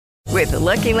With the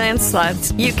Lucky Land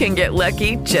Slots, you can get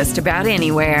lucky just about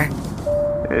anywhere.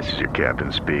 This is your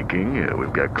captain speaking.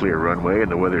 We've got clear runway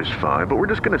and the weather's fine, but we're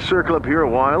just going to circle up here a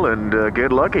while and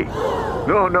get lucky.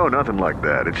 No, nothing like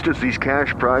that. It's just these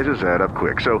cash prizes add up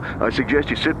quick. So I suggest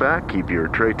you sit back, keep your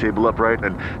tray table upright,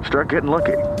 and start getting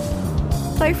lucky.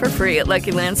 Play for free at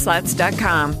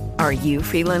LuckyLandSlots.com. Are you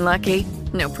feeling lucky?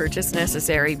 No purchase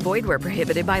necessary. Void where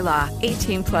prohibited by law.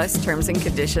 18+ terms and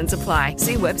conditions apply.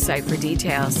 See website for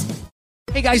details.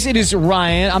 Hey guys, it is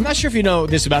Ryan. I'm not sure if you know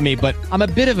this about me, but I'm a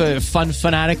bit of a fun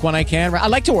fanatic when I can. I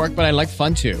like to work, but I like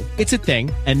fun too. It's a thing.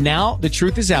 And now the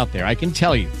truth is out there. I can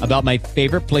tell you about my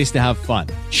favorite place to have fun.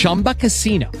 Chumba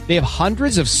Casino. They have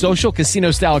hundreds of social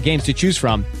casino style games to choose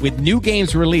from with new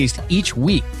games released each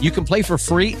week. You can play for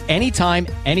free anytime,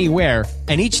 anywhere.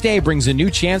 And each day brings a new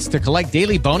chance to collect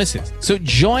daily bonuses. So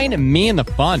join me in the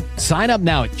fun. Sign up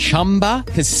now at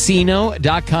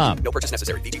ChumbaCasino.com. No purchase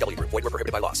necessary. VGW. Void where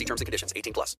prohibited by law. See terms and conditions.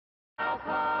 18+.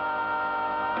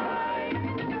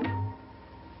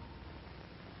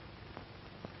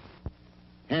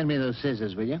 Hand me those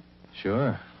scissors, will you?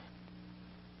 Sure.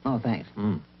 Oh, thanks.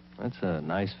 That's a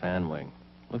nice fan wing.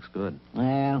 Looks good.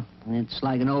 Well, it's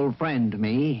like an old friend to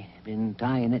me. Been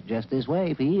tying it just this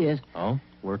way for years. Oh?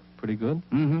 Worked pretty good?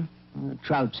 Mm-hmm. The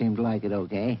trout seemed to like it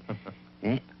okay.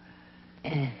 Yeah.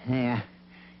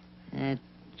 That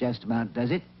just about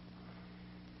does it.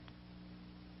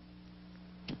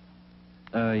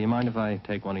 You mind if I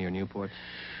take one of your Newports?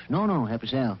 No, help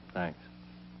yourself. Thanks.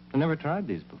 I've never tried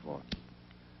these before.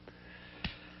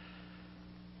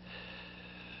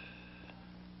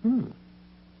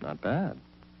 Not bad.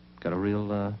 Got a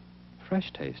real,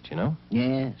 fresh taste, you know?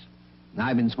 Yes.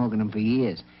 I've been smoking them for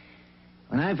years.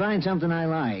 When I find something I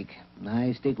like,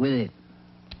 I stick with it.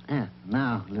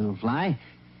 Now, little fly,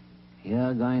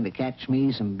 you're going to catch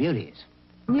me some beauties.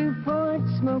 Newport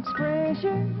smokes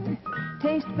fresher,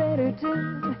 tastes better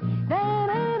too than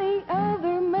any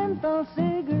other menthol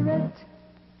cigarette.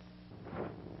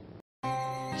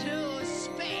 Two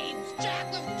spades,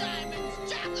 jack of diamonds,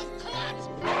 jack of clubs.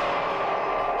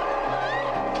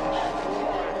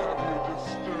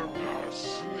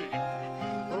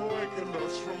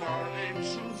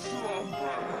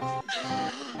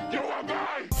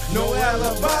 No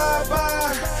alibi,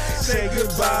 bye. Say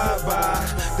goodbye, bye.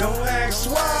 Don't ask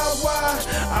why.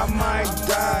 I might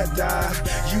die.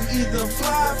 You either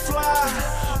fly,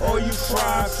 or you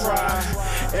fry.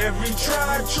 Every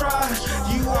try,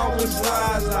 you always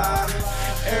lie.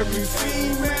 Every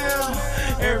female,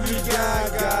 every guy.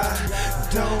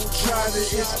 Don't try to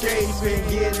escape and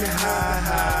get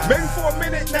high. Maybe for a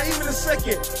minute, not even a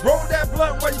second. Roll that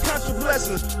blunt while you count your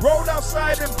blessings. Rolled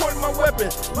outside and pointed my weapon.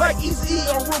 Like Eazy-E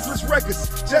on Ruthless Records.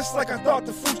 Just like I thought,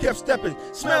 the fruit kept stepping.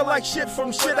 Smell like shit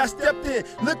from shit I stepped in.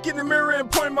 Look in the mirror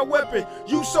and point my weapon.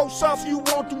 You so soft you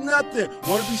won't do nothing.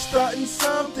 Wanna be starting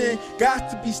something. Got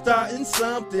to be starting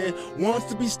something. Wants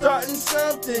to be starting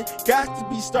something. Got to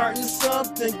be starting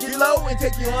something. Get low and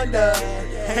take you under.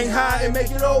 Hang high and make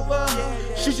it over.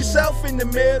 Shoot yourself in the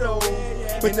middle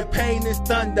when the pain is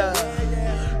thunder.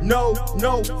 No,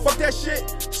 fuck that shit.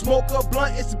 Smoke a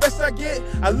blunt, it's the best I get.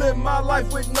 I live my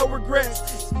life with no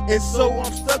regrets. And so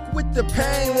I'm stuck with the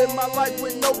pain. Live my life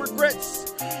with no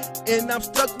regrets. And I'm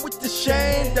stuck with the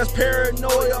shame. That's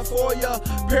paranoia for ya.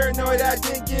 Paranoia that I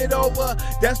didn't get over.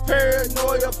 That's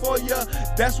paranoia for ya.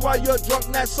 That's why you're drunk,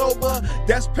 not sober.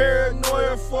 That's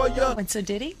paranoia for ya. And so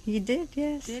did he? He did,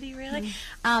 yes. Did he really?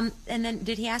 And then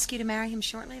did he ask you to marry him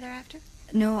shortly thereafter?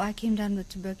 No, I came down with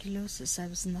tuberculosis. I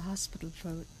was in the hospital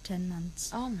for 10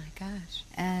 months. Oh, my gosh.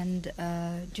 And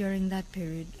during that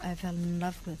period, I fell in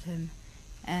love with him.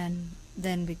 And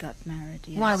then we got married,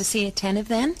 yes. Why, was he attentive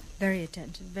then? Very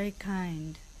attentive, very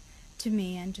kind to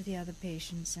me and to the other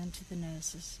patients and to the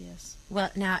nurses, yes. Well,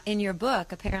 now, in your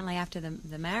book, apparently after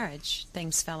the marriage,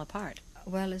 things fell apart.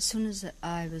 Well, as soon as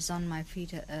I was on my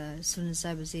feet, as soon as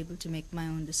I was able to make my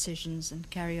own decisions and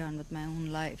carry on with my own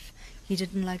life, he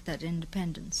didn't like that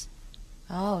independence.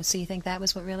 Oh, so you think that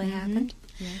was what really happened?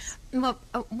 Yes. Well,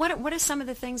 what are some of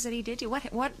the things that he did to you?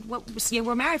 What you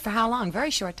were married for how long? Very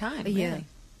short time, really. Yeah.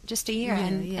 Just a year, Yeah,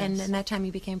 and yes. and in that time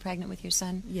you became pregnant with your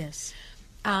son. Yes.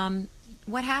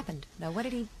 What happened though? What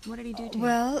did he do to you?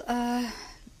 Well,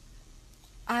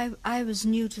 I was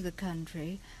new to the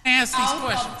country. Ask these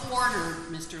questions. Out of order,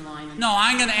 Mr. Lyman. No,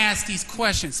 I'm going to ask these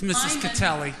questions, Mrs. Lyman.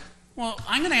 Catelli. Well,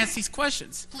 I'm going to ask these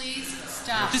questions. Please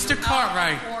stop. Mr. You're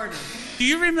Cartwright, out of order. do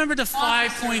you remember the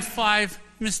Officer. 5.5,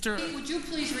 Mr. Would you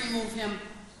please remove him?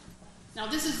 Now,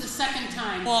 this is the second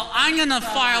time. Well, I'm going to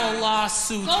file a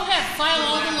lawsuit. Go ahead, file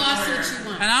all the lawsuits you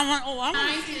want. And I want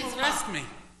Time you is to arrest up. me.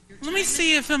 Your Let me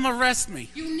see if him arrest me.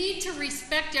 You need to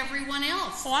respect everyone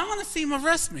else. Oh, I want to see him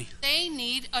arrest me. They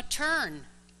need a turn.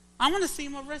 I want to see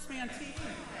him arrest me on TV.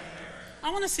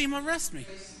 I want to see him arrest me.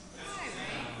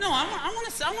 No, I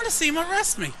want to see him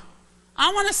arrest me.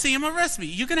 I want to see him arrest me.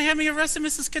 You going to have me arrested,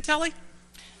 Mrs. Catelli?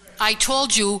 I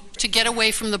told you to get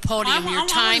away from the podium. Your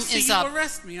time is up. I want to see you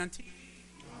arrest me on TV.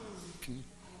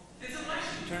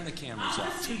 Turn the cameras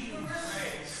off.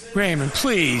 Raymond,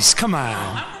 please, come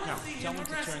on. No, tell them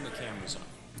to turn the cameras off.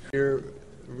 Here,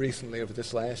 recently, over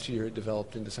this last year, it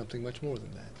developed into something much more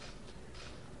than that.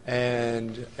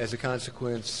 And as a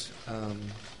consequence,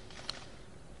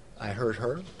 I hurt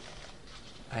her.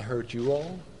 I hurt you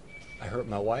all. I hurt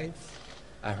my wife.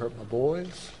 I hurt my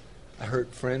boys. I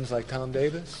hurt friends like Tom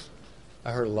Davis.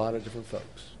 I hurt a lot of different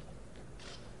folks.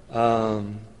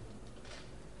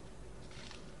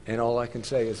 And all I can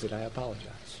say is that I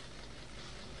apologize.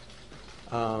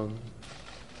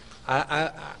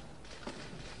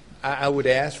 I would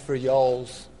ask for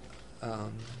y'all's,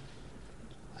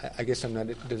 I guess I'm not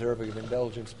deserving of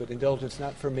indulgence, but indulgence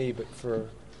not for me, but for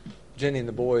Jenny and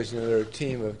the boys. You know, they're a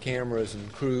team of cameras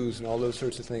and crews and all those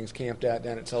sorts of things camped out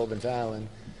down at Sullivan's Island.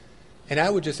 And I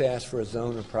would just ask for a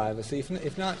zone of privacy,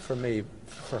 if not for me,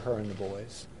 for her and the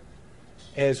boys.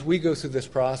 As we go through this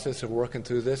process of working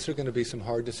through this, there are going to be some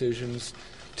hard decisions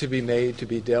to be made, to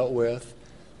be dealt with,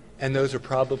 and those are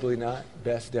probably not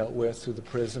best dealt with through the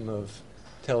prism of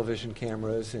television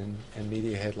cameras and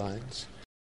media headlines.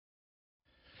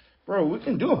 Bro, we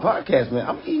can do a podcast, man.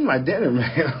 I'm eating my dinner,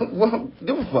 man. Well,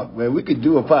 give a fuck, man. We could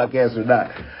do a podcast or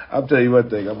not. I'll tell you one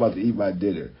thing. I'm about to eat my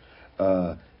dinner.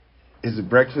 Is it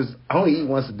breakfast? I only eat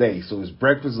once a day, so it's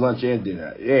breakfast, lunch, and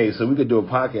dinner. Yeah, so we could do a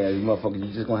podcast. You motherfuckers,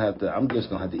 I'm just going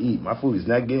to have to eat. My food is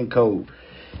not getting cold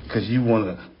because you want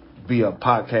to be a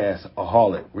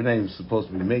podcast-aholic. We're not even supposed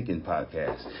to be making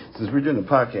podcasts. Since we're doing a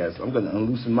podcast, I'm going to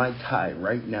unloosen my tie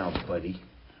right now, buddy.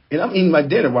 And I'm eating my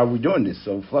dinner while we're doing this,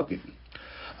 so fuck it.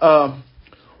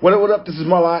 What up? This is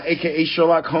Marlon, a.k.a.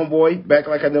 Sherlock Homeboy, back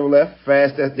like I never left,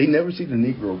 fast as they never see the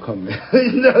Negro coming.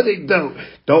 No, they don't.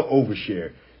 Don't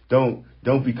overshare.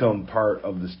 Don't become part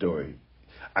of the story.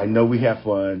 I know we have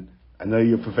fun. I know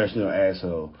you're a professional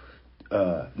asshole.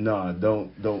 Nah,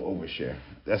 don't overshare.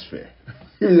 That's fair.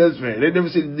 That's fair. They never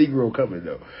see the Negro coming,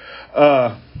 though.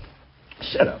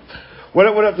 Shut up. What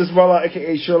up? This is Marlon,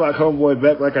 a.k.a. Sherlock Homeboy,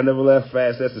 back like I never left,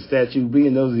 fast as the statue,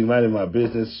 being nosy, minding my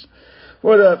business.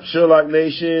 What up, Sherlock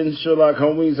Nation, Sherlock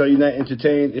homies? Are you not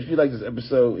entertained? If you like this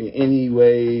episode in any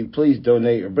way, please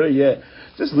donate, or better yet,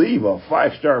 just leave a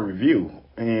 5-star review,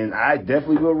 and I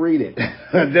definitely will read it.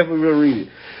 I definitely will read it.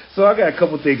 So I got a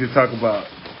couple things to talk about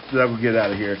so that we'll get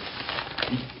out of here.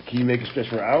 Can you make it stretch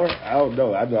for an hour? I don't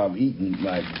know. I know I'm eating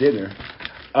my dinner.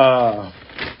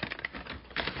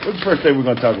 What's the first thing we're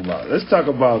going to talk about? Let's talk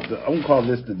about, I'm going to call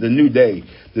this the new day,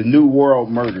 the New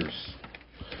World Murders.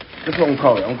 That's what I'm going to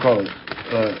call it. I'm going to call it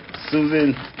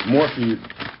Suzanne, Morphew,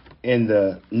 and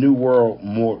the New World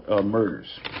Murders.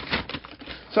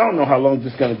 So I don't know how long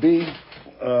this is going to be.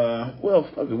 Well,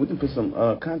 fuck it. We can put some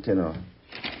content on.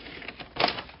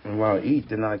 And while I eat,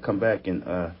 then I come back and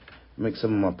make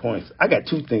some of my points. I got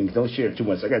 2 things. Don't share too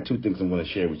much. I got 2 things I'm going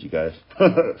to share with you guys.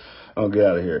 I'll get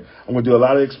out of here. I'm going to do a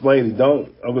lot of explaining. I'm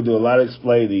going to do a lot of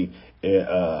explaining.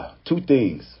 2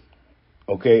 things.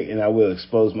 Okay? And I will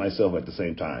expose myself at the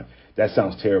same time. That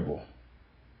sounds terrible.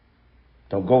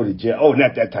 Don't go to jail. Oh,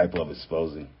 not that type of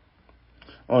exposing.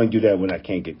 I only do that when I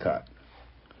can't get caught.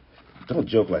 Don't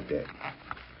joke like that.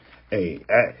 Hey,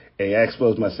 I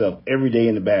expose myself every day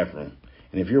in the bathroom.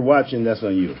 And if you're watching, that's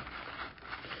on you.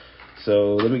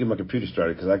 So let me get my computer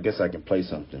started because I guess I can play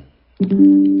something.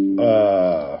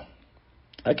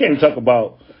 I can't even talk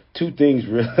about 2 things.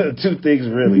 2 things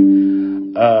really.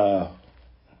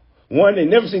 One, they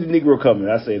never see the Negro coming.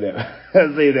 I say that.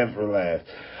 I say that for a laugh.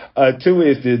 2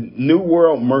 is the New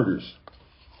World Murders.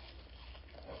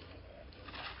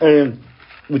 And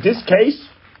with this case,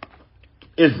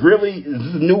 this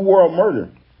is a New World Murder.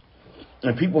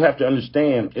 And people have to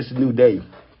understand it's a new day.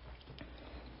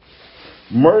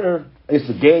 Murder is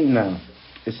a game now.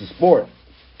 It's a sport.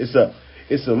 It's a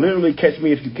literally catch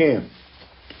me if you can.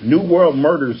 New World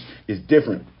Murders is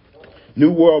different.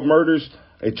 New World Murders,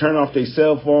 they turn off their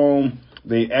cell phone.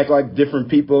 They act like different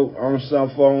people on cell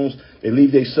phones. They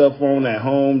leave their cell phone at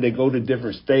home. They go to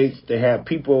different states. They have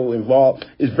people involved.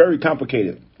 It's very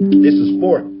complicated. It's a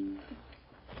sport.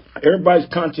 Everybody's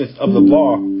conscious of the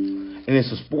law, and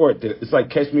it's a sport. It's like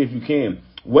catch me if you can.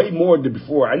 Way more than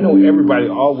before. I know everybody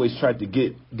always tried to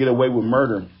get away with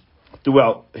murder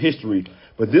throughout history,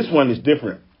 but this one is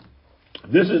different.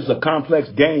 This is a complex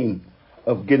game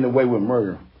of getting away with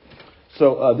murder.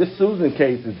 So this Susan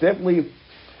case is definitely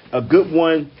a good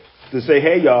one to say,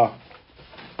 hey, y'all,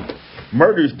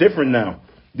 murder is different now.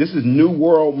 This is new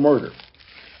world murder.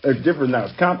 It's different now.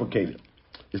 It's complicated.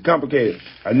 It's complicated.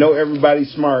 I know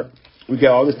everybody's smart. We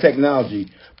got all this technology,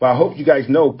 but I hope you guys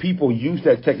know people use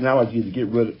that technology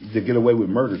to get away with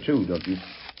murder too, don't you?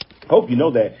 Hope you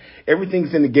know that.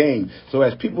 Everything's in the game. So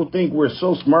as people think we're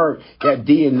so smart, got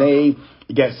DNA,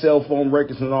 you got cell phone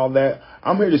records and all that,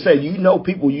 I'm here to say, you know,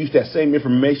 people use that same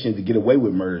information to get away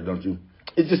with murder, don't you?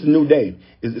 It's just a new day.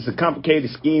 It's a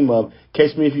complicated scheme of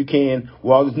catch me if you can.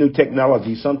 With all this new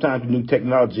technology, sometimes the new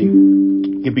technology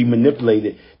can be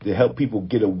manipulated to help people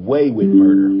get away with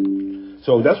murder.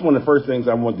 So that's one of the first things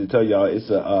I wanted to tell y'all. It's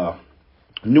a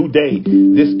new day.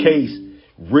 This case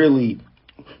really,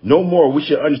 no more. We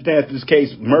should understand that this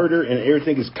case, murder and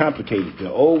everything is complicated. The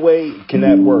old way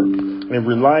cannot work. And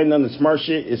relying on the smart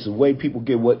shit is the way people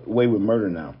get away with murder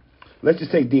now. Let's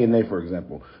just take DNA, for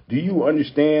example. Do you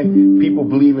understand people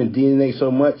believe in DNA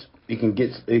so much it can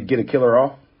get a killer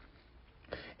off?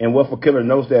 And what if a killer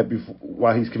knows that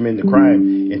while he's committing the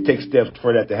crime and takes steps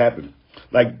for that to happen?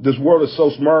 Like, this world is so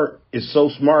smart. It's so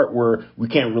smart where we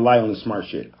can't rely on the smart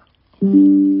shit.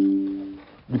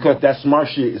 Because that smart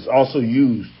shit is also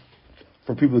used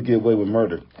for people to get away with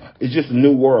murder. It's just a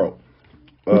new world.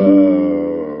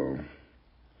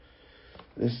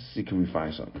 Let's see, can we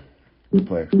find something?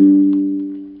 Play.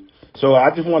 So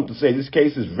I just want to say this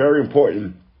case is very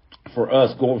important for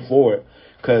us going forward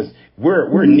because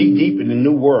we're knee deep in the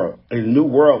new world. In the new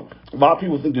world, a lot of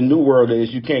people think the new world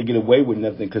is you can't get away with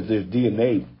nothing because there's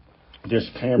DNA, there's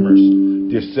cameras,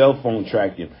 there's cell phone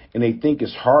tracking, and they think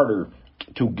it's harder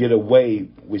to get away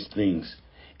with things.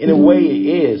 In a way, it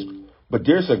is, but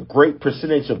there's a great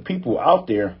percentage of people out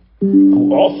there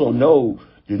who also know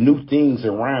the new things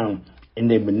around. And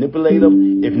they manipulate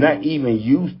them, if not even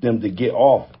use them to get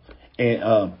off.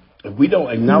 And if we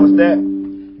don't acknowledge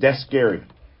that, that's scary.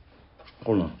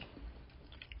 Hold on.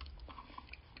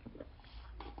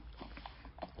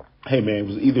 Hey, man, it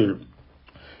was either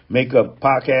make a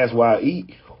podcast while I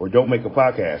eat or don't make a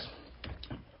podcast.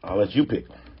 I'll let you pick.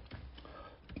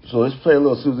 So let's play a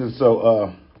little Susan.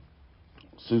 So,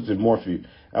 Suzanne Morphew.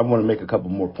 I want to make a couple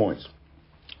more points.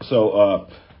 So,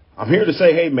 I'm here to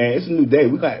say, hey, man, it's a new day.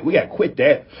 We got to quit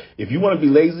that. If you want to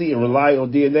be lazy and rely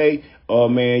on DNA,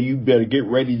 man, you better get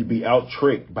ready to be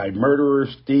out-tricked by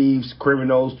murderers, thieves,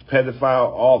 criminals, pedophile,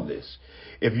 all this.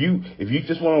 If you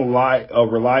just want to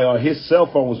rely on his cell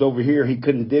phone was over here, he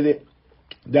couldn't have did it,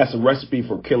 that's a recipe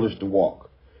for killers to walk.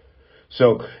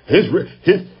 So his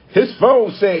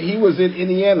phone said he was in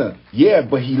Indiana. Yeah,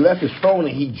 but he left his phone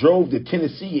and he drove to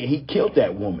Tennessee and he killed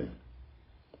that woman.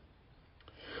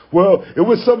 Well, it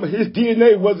was his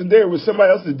DNA wasn't there. It was somebody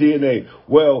else's DNA.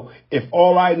 Well, if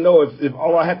all I know, if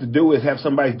all I have to do is have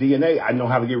somebody's DNA, I know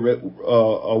how to get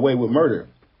away with murder.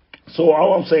 So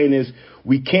all I'm saying is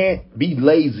we can't be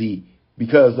lazy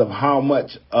because of how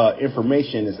much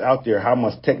information is out there, how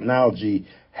much technology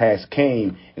has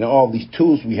came and all these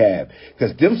tools we have.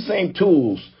 Because them same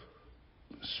tools,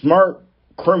 smart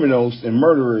criminals and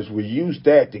murderers will use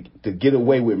that to get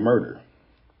away with murder.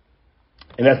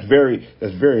 And that's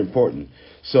very important.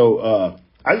 So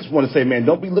I just want to say, man,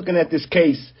 don't be looking at this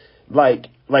case like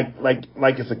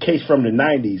it's a case from the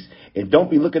 90s. And don't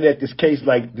be looking at this case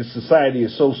like the society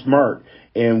is so smart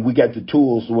and we got the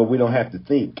tools where we don't have to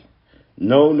think.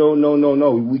 No.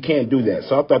 We can't do that.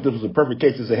 So I thought this was a perfect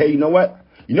case to say, hey, you know what?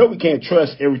 You know we can't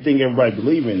trust everything everybody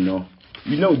believes in, though.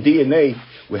 You know DNA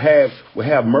will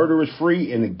have murderers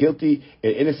free and the guilty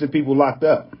and innocent people locked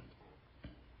up.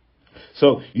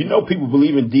 So, you know, people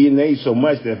believe in DNA so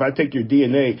much that if I take your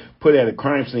DNA, put it at a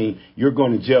crime scene, you're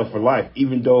going to jail for life,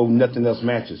 even though nothing else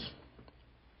matches.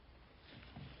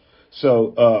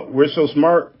 So, we're so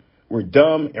smart, we're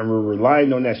dumb, and we're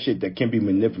relying on that shit that can be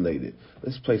manipulated.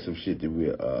 Let's play some shit that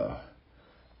we'll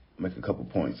make a couple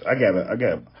points. I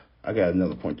got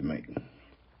another point to make.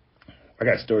 I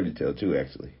got a story to tell too,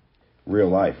 actually. Real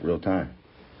life, real time.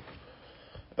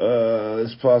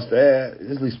 Let's pause that.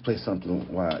 Let's at least play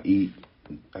something while I eat.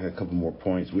 I got a couple more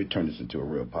points. We'll turn this into a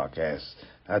real podcast.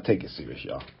 I'll take it serious,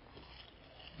 y'all.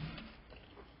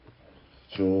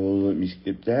 So let me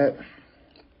skip that.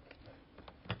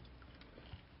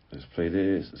 Let's play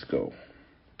this. Let's go.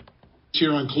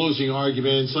 Here on closing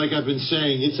arguments, like I've been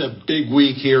saying, it's a big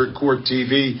week here at Court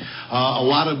TV. A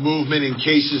lot of movement in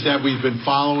cases that we've been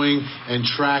following and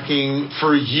tracking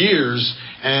for years.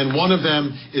 And one of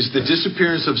them is the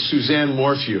disappearance of Suzanne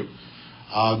Morphew.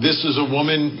 This is a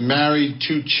woman married,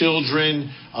 2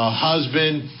 children, a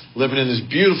husband, living in this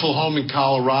beautiful home in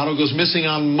Colorado, goes missing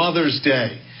on Mother's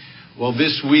Day. Well,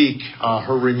 this week,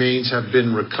 her remains have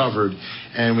been recovered,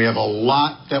 and we have a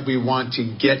lot that we want to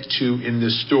get to in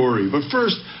this story. But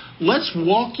first, let's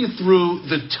walk you through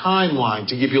the timeline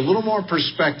to give you a little more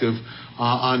perspective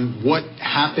on what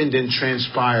happened and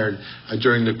transpired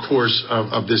during the course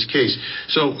of this case.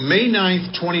 So, May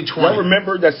 9th, 2020. Y'all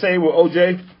remember that saying with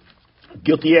O.J.?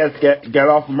 Guilty ass got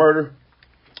off of murder?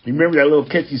 You remember that little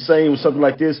catchy saying was something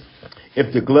like this?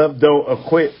 If the glove don't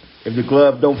acquit, if the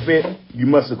glove don't fit, you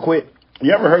must acquit.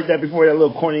 You ever heard that before, that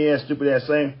little corny ass, stupid ass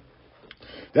saying?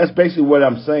 That's basically what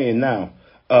I'm saying now.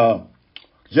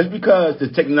 Just because the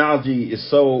technology is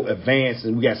so advanced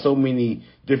and we got so many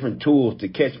different tools to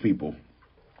catch people,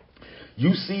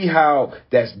 you see how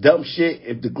that's dumb shit,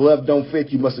 if the glove don't fit,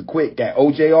 you must acquit, got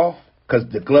OJ off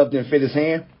because the glove didn't fit his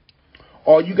hand?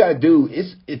 All you got to do,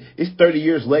 it's 30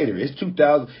 years later, it's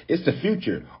 2000, it's the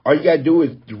future. All you got to do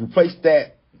is replace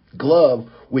that glove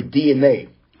with DNA.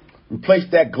 Replace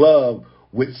that glove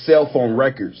with cell phone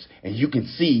records, and you can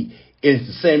see it's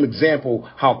the same example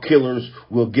how killers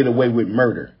will get away with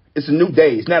murder. It's a new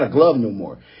day. It's not a glove no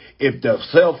more. If the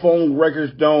cell phone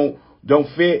records don't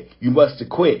fit, you must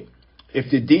acquit.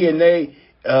 If the DNA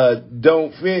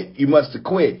don't fit, you must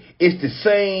acquit. It's the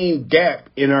same gap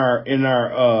in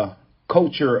our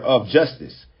culture of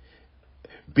justice.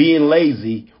 Being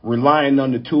lazy, relying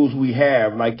on the tools we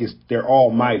have like they're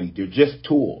almighty. They're just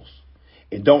tools.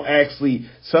 And don't actually,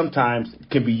 sometimes,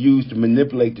 can be used to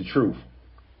manipulate the truth.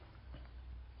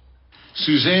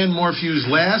 Suzanne Morphew's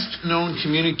last known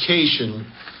communication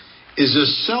is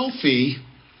a selfie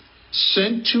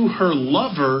sent to her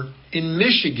lover in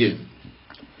Michigan.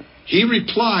 He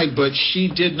replied, but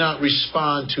she did not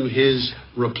respond to his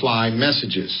reply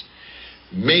messages.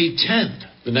 May 10th,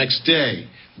 the next day,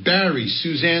 Barry,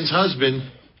 Suzanne's husband.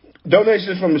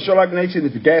 Donations from the Sherlock Nation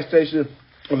is the gas station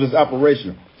of this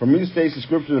operation. For me to stay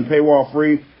subscription and paywall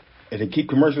free and to keep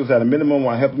commercials at a minimum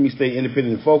while helping me stay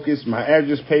independent and focused, my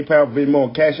address, PayPal, Venmo,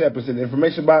 and Cash App is in the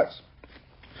information box.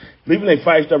 Leaving a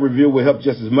 5-star review will help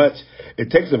just as much. It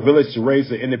takes a village to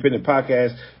raise an independent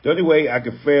podcast. The only way I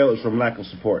could fail is from lack of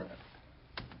support.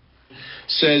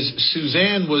 Says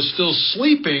Suzanne was still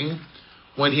sleeping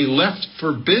when he left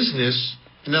for business.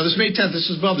 Now, this May 10th, this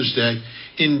is Mother's Day,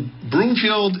 in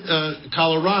Broomfield,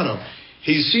 Colorado.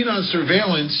 He's seen on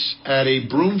surveillance at a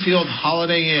Broomfield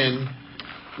Holiday Inn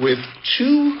with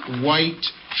 2 white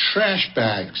trash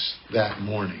bags that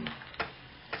morning.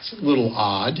 It's a little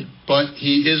odd, but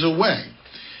he is away.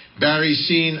 Barry's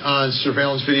seen on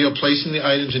surveillance video placing the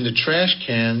items into trash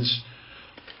cans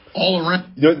all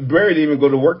around. Barry didn't even go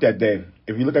to work that day.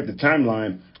 If you look at the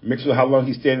timeline, mixed with how long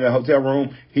he stayed in the hotel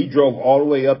room, he drove all the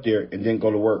way up there and didn't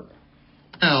go to work.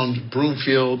 Around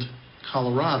Broomfield,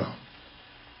 Colorado.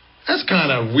 That's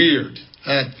kind of weird.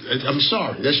 I'm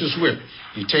sorry, that's just weird.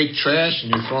 You take trash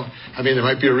and you throw. I mean, there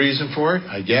might be a reason for it,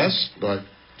 I guess, but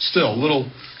still a little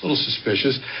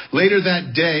suspicious. Later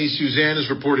that day, Suzanne is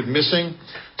reported missing.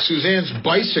 Suzanne's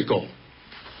bicycle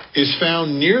is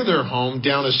found near their home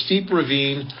down a steep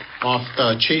ravine off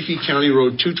Chaffee County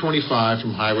Road 225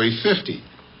 from Highway 50.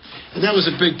 And that was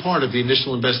a big part of the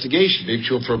initial investigation. Maybe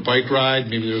she went for a bike ride,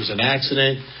 maybe there was an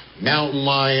accident, mountain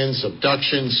lions,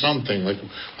 abduction, something. Like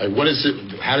what is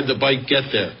it? How did the bike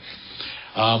get there?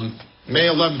 May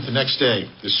 11th, the next day,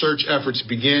 the search efforts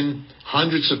begin.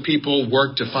 Hundreds of people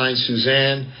work to find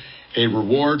Suzanne. A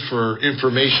reward for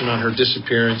information on her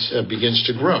disappearance begins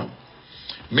to grow.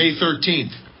 May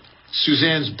 13th,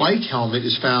 Suzanne's bike helmet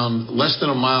is found less than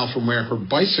a mile from where her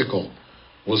bicycle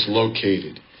was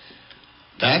located.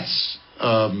 That's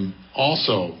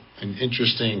also an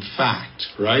interesting fact,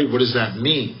 right? What does that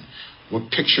mean?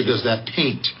 What picture does that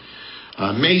paint?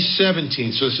 May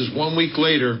 17th, so this is 1 week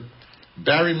later,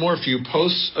 Barry Morphew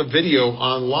posts a video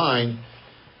online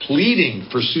pleading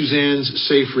for Suzanne's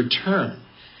safe return.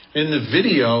 In the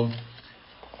video,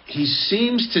 he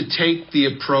seems to take the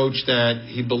approach that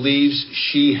he believes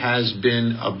she has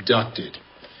been abducted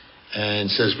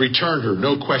and says, return her,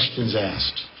 no questions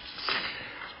asked.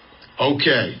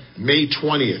 Okay, May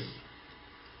 20th.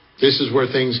 This is where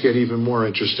things get even more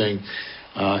interesting.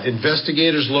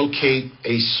 Investigators locate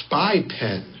a spy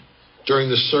pen during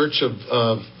the search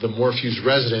of the Morphew's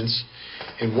residence.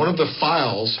 In one of the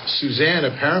files, Suzanne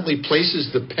apparently places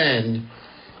the pen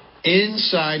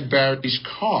inside Barry's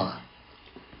car,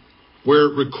 where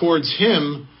it records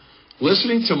him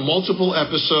listening to multiple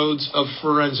episodes of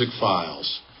Forensic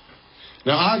Files.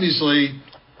 Now, obviously,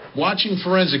 watching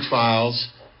Forensic Files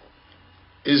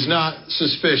is not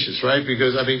suspicious, right?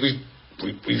 Because, I mean,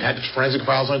 we've had Forensic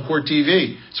Files on Court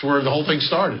TV. It's where the whole thing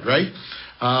started, right?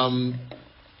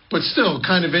 But still,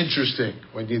 kind of interesting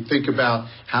when you think about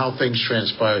how things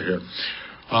transpire here.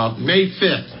 May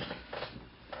 5th,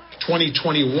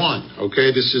 2021,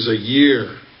 okay, this is a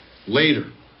year later.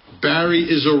 Barry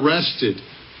is arrested,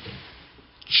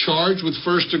 charged with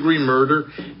first-degree murder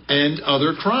and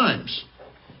other crimes.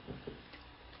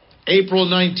 April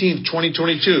 19th,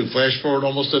 2022, flash forward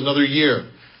almost another year.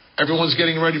 Everyone's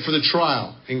getting ready for the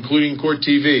trial, including Court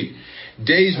TV.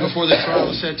 Days before the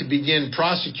trial is set to begin,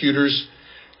 prosecutors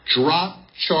drop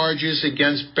charges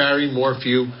against Barry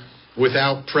Morphew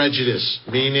without prejudice,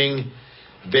 meaning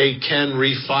they can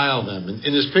refile them. And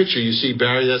in this picture, you see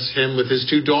Barry, that's him with his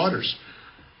two daughters,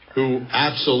 who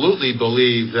absolutely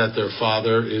believe that their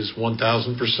father is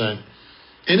 1,000%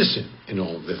 innocent in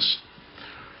all of this.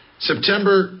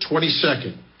 September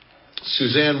 22nd,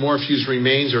 Suzanne Morphew's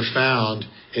remains are found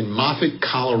in Moffett,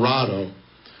 Colorado,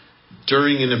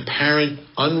 during an apparent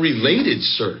unrelated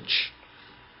search.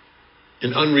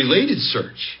 An unrelated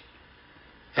search.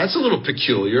 That's a little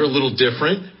peculiar, a little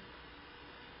different.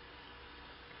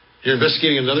 You're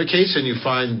investigating another case and you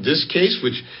find this case,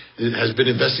 which has been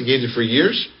investigated for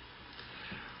years.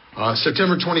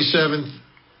 September 27th,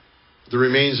 the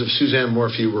remains of Suzanne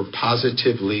Morphew were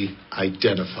positively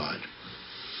identified.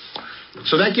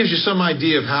 So that gives you some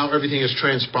idea of how everything has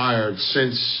transpired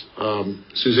since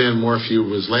Suzanne Morphew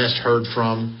was last heard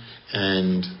from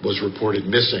and was reported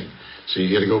missing. So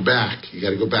you got to go back. You got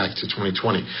to go back to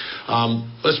 2020.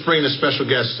 Let's bring in a special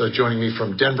guest joining me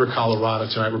from Denver, Colorado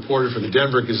tonight. Reporter for the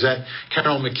Denver Gazette,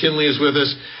 Carol McKinley, is with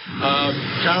us.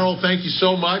 Carol, thank you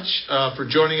so much for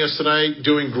joining us tonight,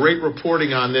 doing great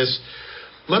reporting on this.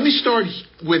 Let me start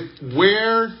with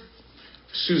where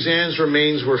Suzanne's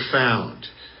remains were found.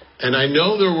 And I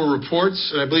know there were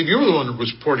reports, and I believe you were the one who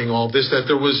was reporting all of this, that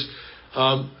there was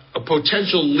a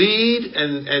potential lead,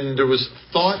 and there was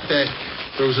thought that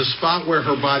there was a spot where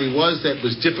her body was that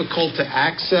was difficult to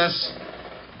access,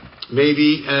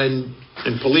 maybe, and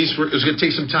police were, it was going to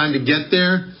take some time to get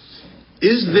there.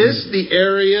 Is this the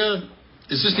area,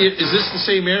 is this the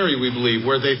same area, we believe,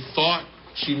 where they thought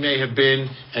she may have been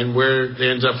and where they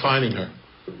ended up finding her?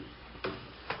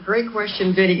 Great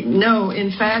question, Vinny. No,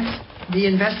 in fact, the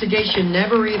investigation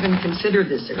never even considered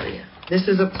this area. This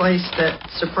is a place that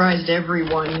surprised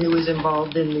everyone who was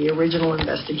involved in the original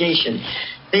investigation.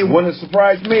 They wouldn't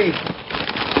surprise me.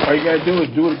 All you got to do is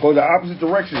go the opposite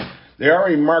direction. They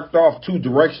already marked off two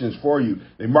directions for you.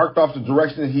 They marked off the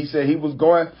direction he said he was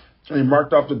going, and they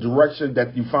marked off the direction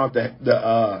that you found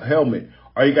the helmet.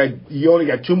 You only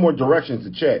got two more directions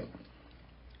to check.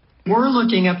 We're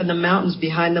looking up in the mountains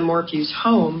behind the Morphew's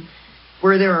home,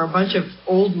 where there are a bunch of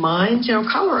old mines. You know,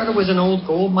 Colorado was an old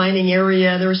gold mining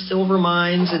area. There were silver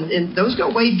mines, and those go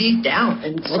way deep down.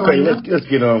 And so okay, let's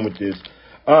get on with this.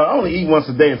 I only eat once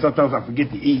a day, and sometimes I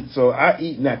forget to eat, so I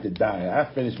eat not to die.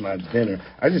 I finish my dinner.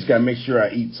 I just got to make sure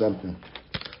I eat something.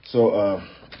 So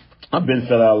I've been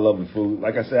fell out of love with food.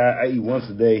 Like I said, I eat once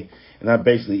a day, and I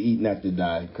basically eat not to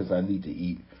die because I need to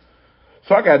eat.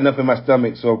 So I got enough in my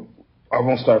stomach, so I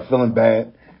won't start feeling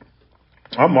bad.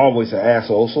 I'm always an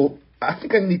asshole, so I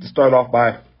think I need to start off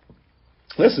by,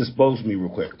 let's expose me real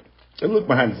quick. And look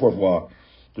behind the fourth wall.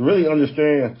 To really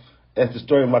understand that's the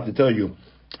story I'm about to tell you,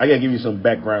 I got to give you some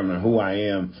background on who I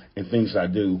am and things I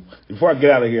do. Before I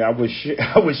get out of here, I would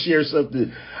share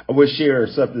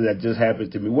something that just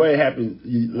happened to me. What happened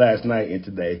last night and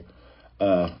today,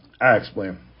 I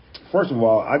explain. First of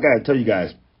all, I got to tell you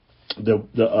guys,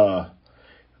 I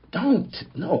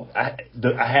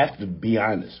have to be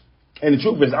honest. And the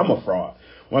truth is, I'm a fraud.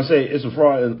 When I say it's a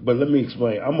fraud, but let me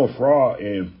explain. I'm a fraud,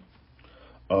 and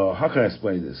how can I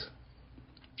explain this?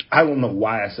 I don't know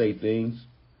why I say things.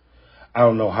 I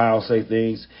don't know how I say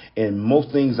things. And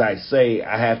most things I say,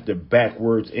 I have to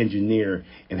backwards engineer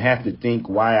and have to think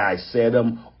why I said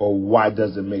them or why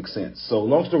does it make sense. So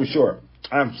long story short,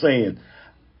 I'm saying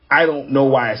I don't know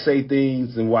why I say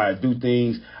things and why I do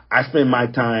things. I spend my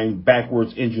time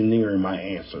backwards engineering my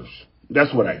answers.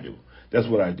 That's what I do.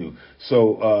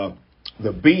 So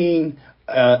the being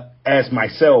as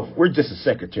myself, we're just a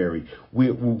secretary.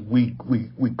 We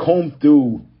comb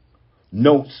through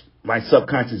notes my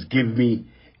subconscious gives me,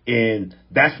 and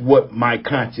that's what my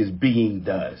conscious being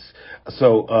does.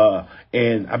 So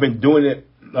and I've been doing it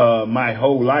my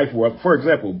whole life. For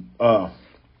example,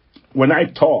 when I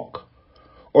talk,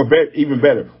 or even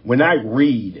better, when I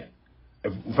read,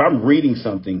 if I'm reading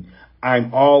something,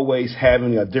 I'm always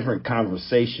having a different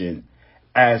conversation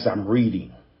as I'm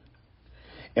reading.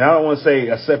 And I don't want to say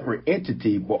a separate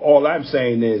entity, but all I'm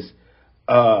saying is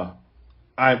I'm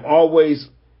always,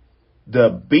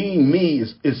 the being me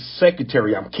is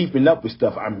secretary. I'm keeping up with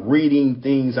stuff. I'm reading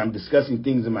things. I'm discussing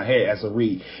things in my head as I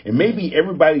read. And maybe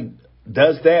everybody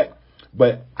does that,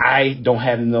 but I don't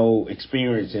have no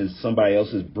experience in somebody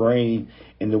else's brain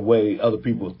and the way other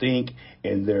people think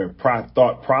and their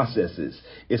thought processes.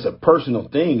 It's a personal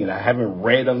thing, and I haven't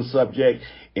read on the subject,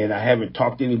 and I haven't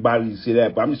talked to anybody to see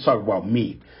that, but I'm just talking about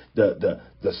me. The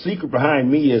secret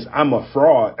behind me is I'm a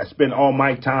fraud. I spend all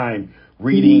my time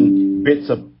reading bits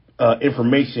of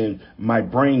information my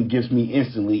brain gives me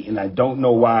instantly, and I don't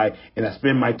know why, and I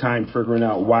spend my time figuring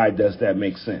out why does that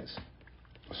make sense.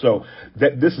 So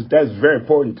that's very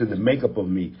important to the makeup of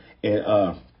me,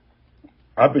 and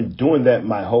I've been doing that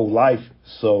my whole life.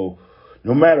 So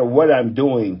no matter what I'm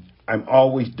doing, I'm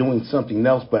always doing something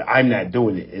else, but I'm not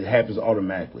doing it. It happens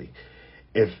automatically.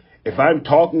 If I'm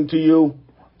talking to you,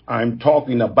 I'm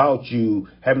talking about you,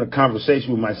 having a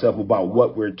conversation with myself about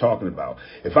what we're talking about.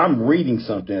 If I'm reading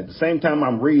something, at the same time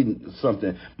I'm reading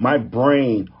something, my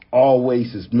brain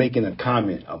always is making a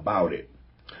comment about it.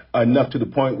 Enough to the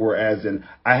point where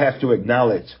I have to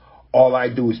acknowledge all I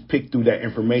do is pick through that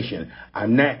information.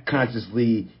 I'm not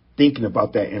consciously thinking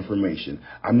about that information.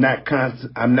 I'm not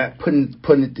putting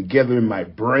it together in my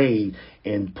brain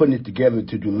and putting it together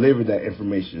to deliver that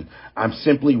information. I'm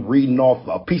simply reading off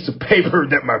a piece of paper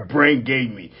that my brain gave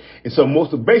me. And so long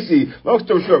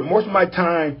story short, most of my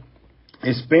time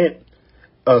is spent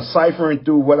ciphering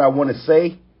through what I want to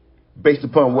say based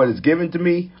upon what is given to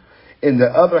me. And the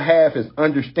other half is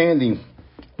understanding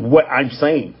what I'm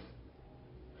saying.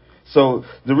 So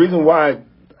the reason why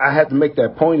I have to make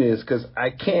that point is because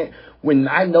when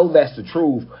I know that's the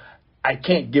truth, I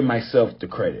can't give myself the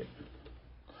credit.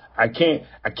 I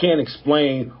can't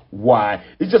explain why.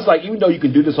 It's just like, even though you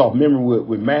can do this off memory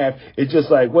with math, it's just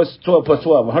like, what's 12 plus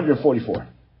 12? 144.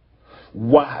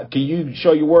 Why? Can you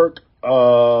show your work?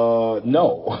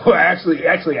 No. Actually,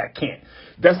 I can't.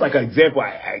 That's like an example.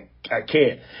 I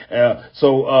can't.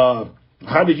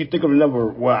 How did you think of the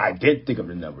number? Well, I did think of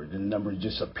the number. The number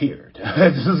just appeared.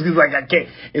 It's just like I can't.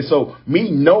 And so me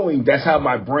knowing that's how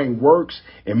my brain works,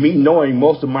 and me knowing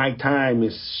most of my time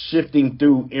is shifting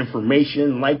through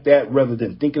information like that rather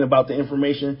than thinking about the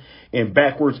information and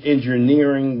backwards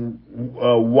engineering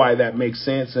why that makes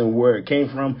sense and where it came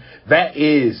from, that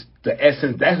is the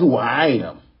essence. That's who I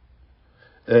am.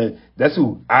 That's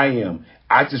who I am.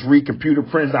 I just read computer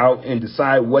prints out and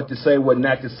decide what to say, what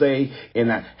not to say.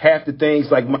 And half the things,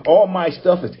 like all my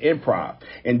stuff is improv.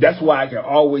 And that's why I can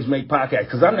always make podcasts,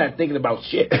 because I'm not thinking about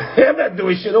shit. I'm not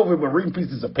doing shit over but reading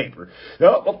pieces of paper.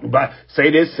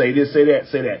 Say this, say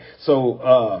that.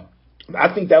 So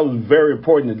I think that was very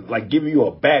important to give you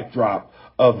a backdrop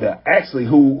of actually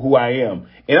who I am.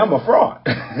 And I'm a fraud.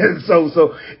 So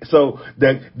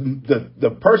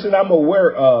the person I'm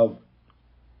aware of,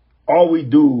 all we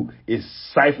do is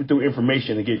cipher through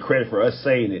information and get credit for us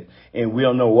saying it. And we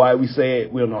don't know why we say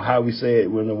it. We don't know how we say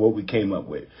it. We don't know what we came up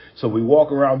with. So we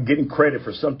walk around getting credit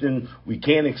for something we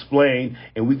can't explain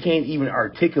and we can't even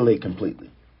articulate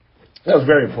completely. That was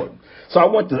very important. So I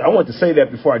want to say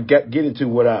that before I get into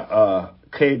what I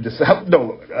came to say.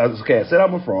 I said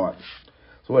I'm a fraud.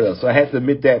 So what else? So I have to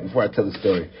admit that before I tell the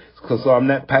story. So I'm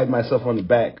not patting myself on the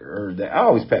back, or that I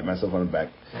always pat myself on the back.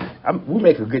 We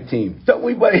make a good team, don't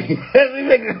we, buddy? we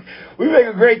make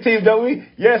a great team, don't we?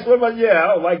 Yes. What about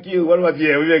I don't like you. What about we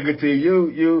make a good team.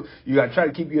 You. I try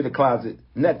to keep you in the closet,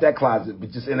 not that closet, but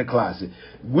just in the closet.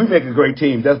 We make a great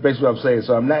team. That's basically what I'm saying.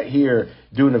 So I'm not here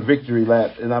doing a victory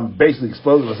lap, and I'm basically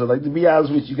exposing myself. Like, to be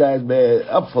honest with you guys, man,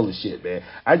 I'm full of shit, man.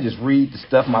 I just read the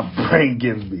stuff my brain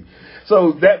gives me.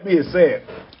 So that being said,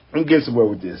 I'm getting somewhere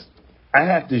with this. I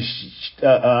have to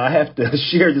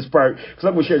share this part because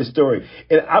I'm going to share the story,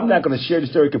 and I'm not going to share the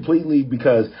story completely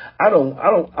because I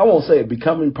won't say it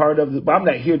becoming part of it, but I'm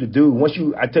not here to do.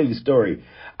 I tell you the story,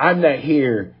 I'm not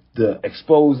here to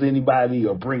expose anybody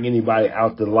or bring anybody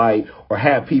out the light or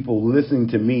have people listening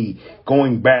to me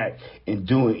going back and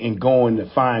going to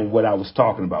find what I was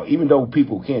talking about, even though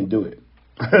people can't do it.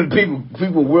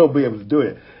 people will be able to do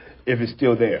it if it's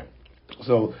still there.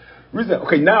 So.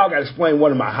 Okay, now I got to explain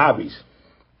one of my hobbies.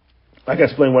 Now I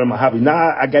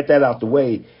got that out the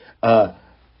way. I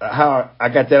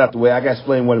got to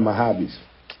explain one of my hobbies.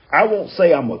 I won't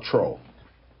say I'm a troll.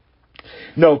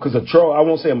 No, because I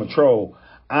won't say I'm a troll.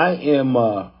 I am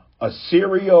a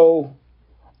serial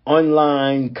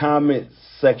online comment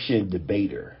section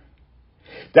debater.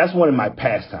 That's one of my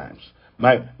pastimes.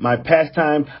 My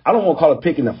pastime, I don't want to call it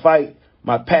picking a fight.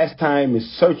 My pastime is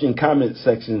searching comment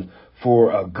sections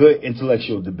for a good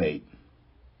intellectual debate.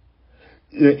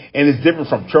 And it's different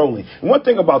from trolling. One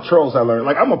thing about trolls I learned,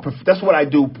 that's what I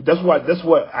do. That's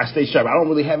what I stay sharp. I don't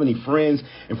really have any friends,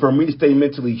 and for me to stay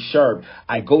mentally sharp,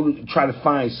 I go to try to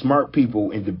find smart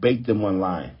people and debate them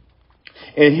online.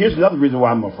 And here's another reason why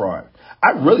I'm a fraud.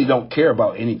 I really don't care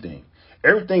about anything.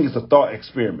 Everything is a thought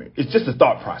experiment. It's just a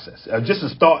thought process. Just a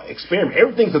thought experiment.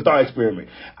 Everything's a thought experiment.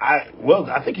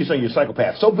 I think you're saying you're a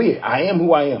psychopath. So be it. I am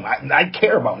who I am. I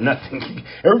care about nothing.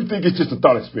 Everything is just a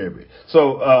thought experiment.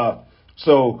 So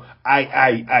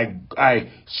I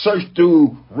search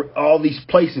through all these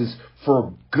places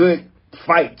for good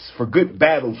fights, for good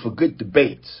battles, for good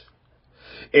debates.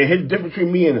 And here's the difference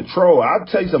between me and a troll. I'll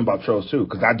tell you something about trolls too,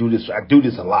 because I do this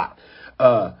a lot.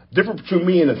 Difference between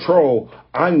me and a troll,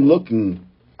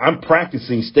 I'm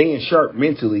practicing staying sharp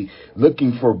mentally,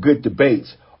 looking for good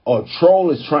debates. A troll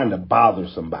is trying to bother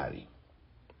somebody.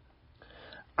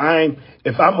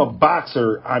 If I'm a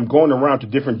boxer, I'm going around to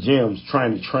different gyms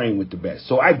trying to train with the best.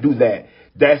 So I do that.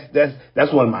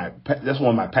 That's one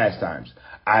of my pastimes.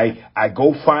 I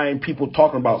go find people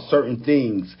talking about certain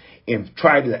things and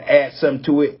try to add something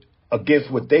to it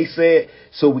against what they said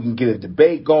so we can get a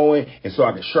debate going and so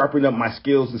I can sharpen up my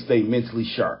skills and stay mentally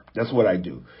sharp. That's what I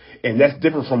do. And that's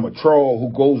different from a troll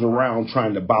who goes around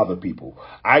trying to bother people.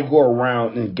 I go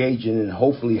around engaging in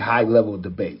hopefully high-level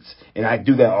debates, and I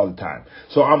do that all the time.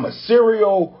 So I'm a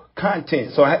serial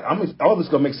content. So all this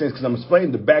is going to make sense because I'm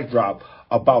explaining the backdrop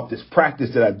about this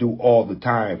practice that I do all the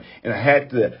time, and I had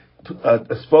to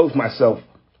expose myself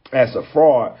as a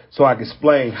fraud so I can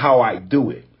explain how I do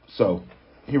it. So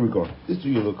here we go. Let's do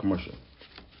your little commercial.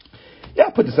 Yeah,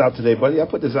 I put this out today, buddy. I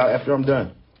put this out after I'm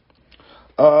done.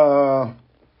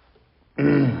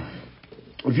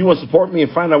 If you want to support me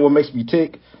and find out what makes me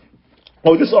tick.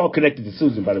 Oh, this is all connected to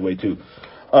Susan, by the way, too.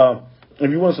 If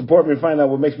you want to support me and find out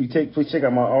what makes me tick, please check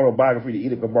out my autobiography, The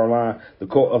Edict of Marlon, The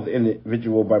Cult of the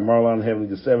Individual by Marlon Heavenly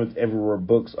VII, everywhere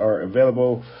books are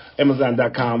available,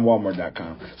 Amazon.com,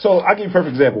 Walmart.com. So I'll give you a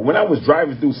perfect example. When I was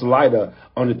driving through Salida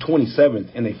on the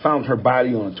 27th and they found her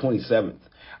body on the 27th,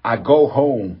 I go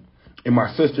home and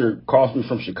my sister calls me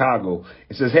from Chicago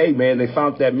and says, hey, man, they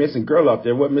found that missing girl out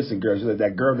there. What missing girl? She said,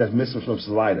 that girl that's missing from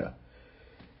Salida.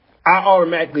 I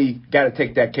automatically got to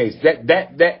take that case.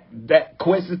 That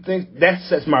coincidence, that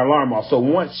sets my alarm off. So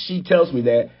once she tells me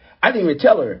that, I didn't even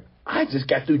tell her. I just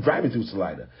got through driving through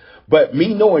Salida. But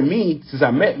me knowing me, since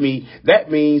I met me, that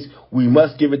means we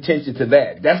must give attention to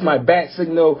that. That's my bat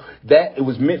signal that it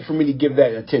was meant for me to give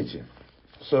that attention.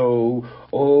 So,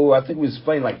 I think we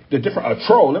explained like the different, a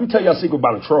troll. Let me tell you a secret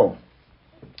about a troll.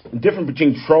 The difference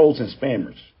between trolls and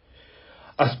spammers.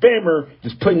 A spammer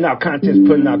is putting out contents.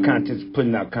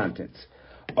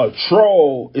 A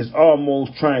troll is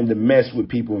almost trying to mess with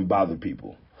people and bother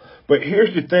people. But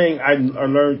here's the thing I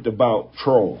learned about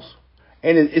trolls.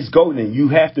 And it's golden. You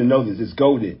have to know this. It's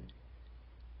golden.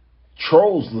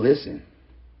 Trolls listen.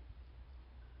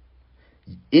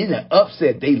 In an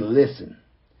upset, they listen.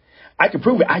 I can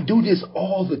prove it. I do this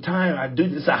all the time. I do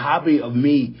this a hobby of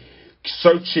me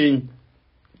searching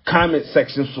comment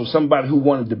sections for somebody who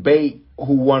want to debate,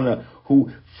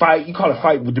 who fight. You call it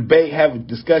fight, with debate, have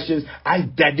discussions. I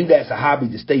do that as a hobby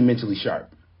to stay mentally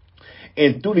sharp.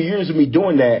 And through the years of me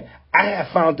doing that, I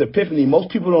have found the epiphany.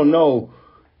 Most people don't know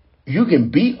you can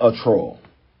beat a troll.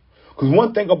 Because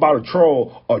one thing about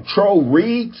a troll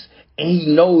reads and he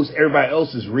knows everybody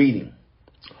else is reading.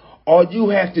 All you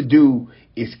have to do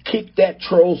is kick that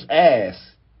troll's ass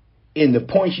in the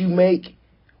points you make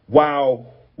while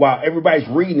everybody's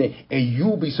reading it, and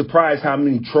you'll be surprised how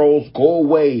many trolls go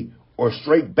away or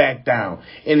straight back down.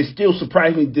 And it still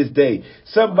surprises me to this day.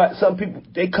 Some people,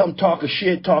 they come talking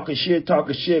shit,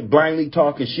 blindly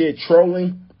talking shit,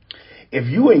 trolling. If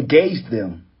you engage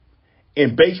them,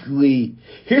 and basically,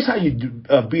 here's how you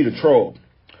beat a troll.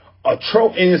 A troll,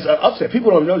 and it's an upset.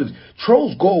 People don't know this.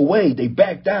 Trolls go away. They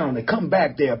back down. They come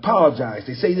back. They apologize.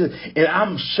 They say this. And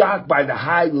I'm shocked by the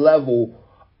high level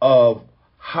of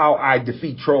how I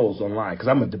defeat trolls online. Because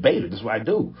I'm a debater. That's what I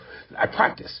do. I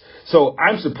practice. So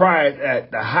I'm surprised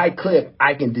at the high clip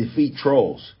I can defeat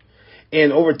trolls.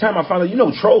 And over time I found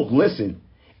out, trolls listen.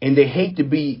 And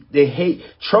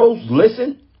trolls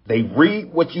listen. They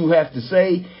read what you have to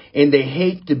say. And they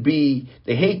hate to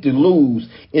lose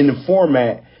in the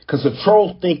format. Because the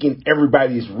troll's thinking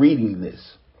everybody is reading this.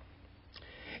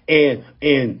 And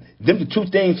them the two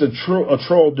things a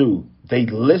troll do. They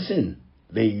listen.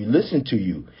 They listen to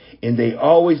you. And they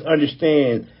always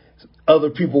understand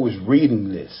other people is reading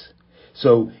this.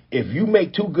 So if you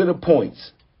make too good of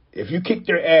points, if you kick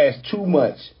their ass too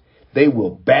much, they will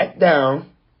back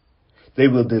down. They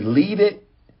will delete it.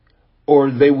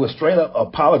 Or they will straight up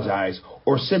apologize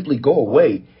or simply go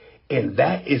away. And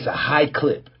that is a high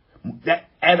clip.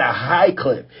 At a high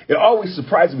clip. It always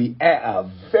surprises me at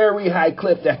a very high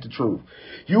clip. That's the truth.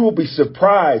 You will be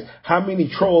surprised how many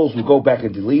trolls will go back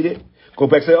and delete it. Go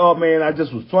back and say, oh man, I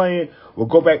just was playing. Or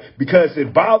go back because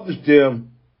it bothers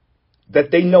them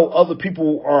that they know other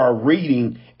people are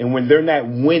reading, and when they're not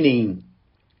winning,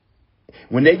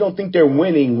 when they don't think they're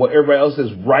winning what everybody else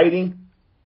is writing.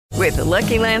 With the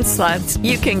Lucky Land Slots,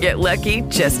 you can get lucky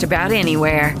just about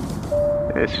anywhere.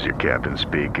 This is your captain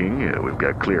speaking. We've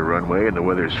got clear runway and the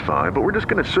weather's fine, but we're just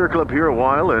going to circle up here a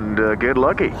while and get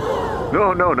lucky.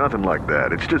 No, nothing like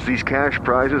that. It's just these cash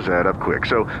prizes add up quick.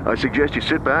 So I suggest you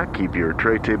sit back, keep your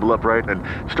tray table upright, and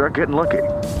start getting lucky.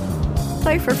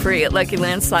 Play for free at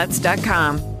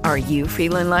LuckyLandSlots.com. Are you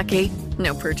feeling lucky?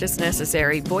 No purchase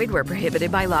necessary. Void where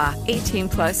prohibited by law.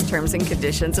 18+ terms and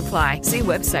conditions apply. See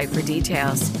website for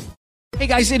details. Hey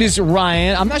guys, it is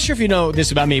Ryan. I'm not sure if you know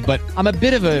this about me, but I'm a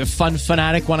bit of a fun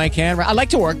fanatic when I can. I like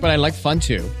to work, but I like fun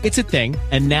too. It's a thing.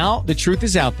 And now the truth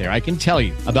is out there. I can tell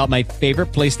you about my favorite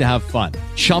place to have fun.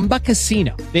 Chumba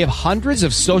Casino. They have hundreds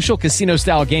of social casino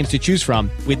style games to choose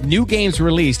from with new games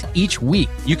released each week.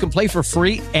 You can play for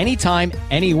free anytime,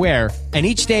 anywhere. And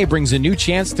each day brings a new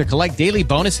chance to collect daily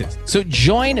bonuses. So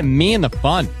join me in the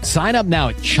fun. Sign up now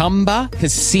at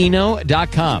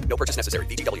ChumbaCasino.com. No purchase necessary.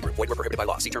 VGW Group. Void where prohibited by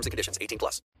law. See terms and conditions.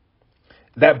 18+.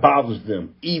 That bothers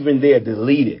them. Even they'll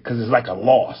delete it because it's like a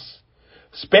loss.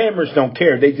 Spammers don't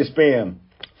care. They just spam,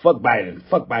 fuck Biden,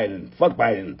 fuck Biden, fuck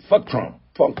Biden, fuck Trump,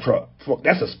 fuck Trump. Fuck.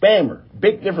 That's a spammer.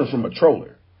 Big difference from a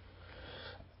troller.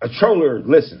 A troller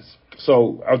listens.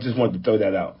 So I just wanted to throw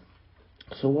that out.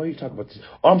 So why are you talking about this?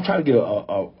 Oh, I'm trying to get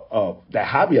that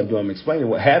hobby I'm doing. I'm explaining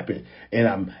what happened,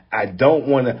 and I don't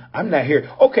want to. I'm not here.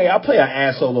 Okay, I'll play an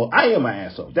asshole. I am an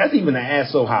asshole. That's even an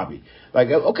asshole hobby. Like,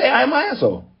 okay, I am an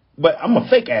asshole, but I'm a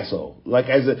fake asshole. Like,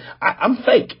 I'm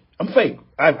fake. I'm fake.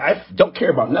 I don't care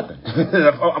about nothing.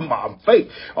 I'm fake.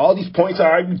 All these points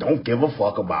I don't give a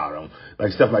fuck about them.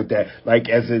 Like stuff like that. Like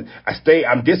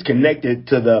I'm disconnected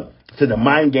to the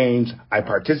mind games I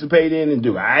participate in and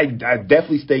do. I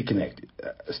definitely stay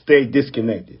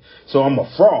disconnected. So I'm a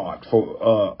fraud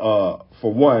for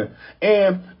one,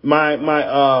 and my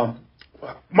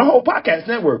whole podcast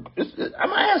network.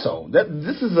 I'm an asshole.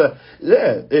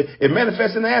 It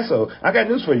manifests an asshole. I got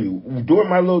news for you. During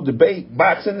my little debate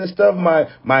boxing and stuff, my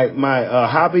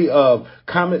hobby of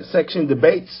comment section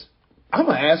debates, I'm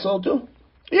an asshole too.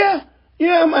 Yeah,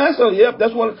 I'm an asshole. Yep,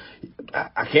 that's what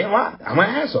I can't lie. I'm an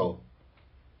asshole.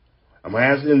 I'm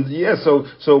asking, yeah. So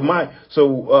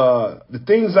the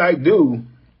things I do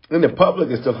in the public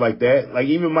and stuff like that, like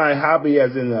even my hobby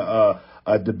as in a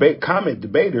comment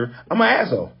debater, I'm an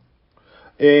asshole.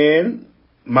 And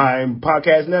my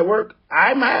podcast network,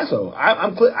 I'm an asshole.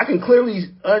 I can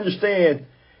clearly understand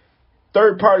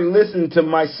third party listening to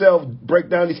myself break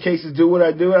down these cases, do what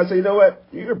I do. And I say, you know what?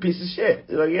 You're a piece of shit.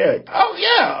 They're like, yeah. Oh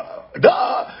yeah.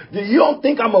 Duh. You don't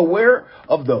think I'm aware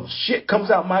of the shit comes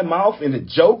out my mouth and the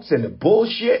jokes and the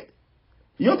bullshit?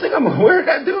 You don't think I'm aware of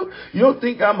that, dude? You don't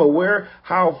think I'm aware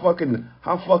how fucking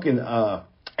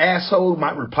asshole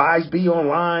my replies be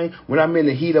online when I'm in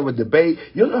the heat of a debate?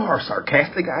 You don't know how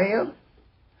sarcastic I am?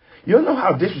 You don't know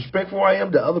how disrespectful I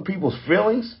am to other people's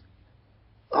feelings?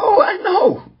 Oh, I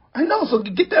know. So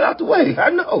get that out the way. I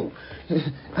know.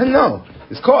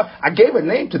 It's called, I gave a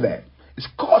name to that. It's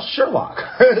called Sherlock.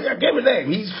 I gave a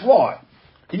name. He's flawed.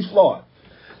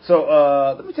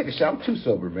 So let me take a shot. I'm too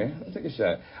sober, man. Let's take a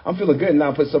shot. I'm feeling good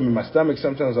now. I put something in my stomach.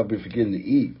 Sometimes I'll be forgetting to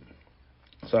eat.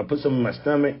 So I put something in my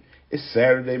stomach. It's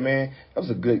Saturday, man. That was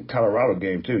a good Colorado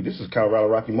game, too. This is Colorado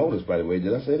Rocky Motors, by the way.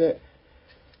 Did I say that?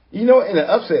 You know, in an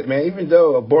upset, man, even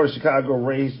though I'm born in Chicago,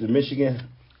 raised in Michigan,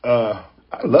 I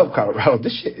love Colorado.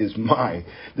 This shit is mine.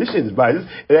 In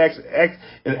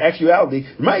actuality,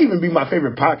 it might even be my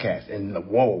favorite podcast. And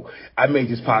whoa, I made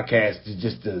this podcast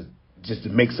just to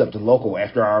make something local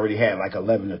after I already had like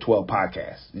 11 or 12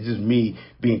 podcasts. It's just me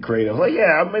being creative. Like,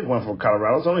 yeah, I'll make one for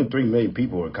Colorado. It's only 3 million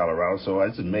people in Colorado, so I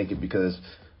just make it because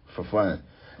for fun.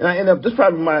 And I end up, this is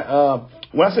probably my,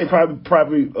 when I say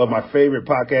probably my favorite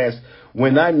podcast,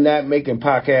 when I'm not making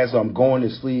podcasts or I'm going to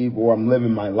sleep or I'm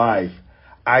living my life,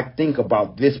 I think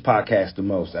about this podcast the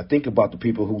most. I think about the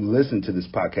people who listen to this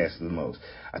podcast the most.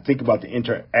 I think about the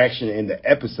interaction in the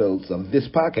episodes of this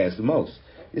podcast the most.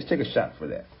 Let's take a shot for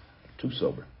that. Too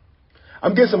sober.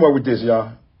 I'm getting somewhere with this,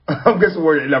 y'all. I'm getting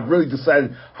somewhere, and I've really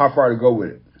decided how far to go with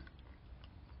it.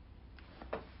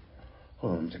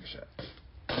 Hold on, let me take a shot.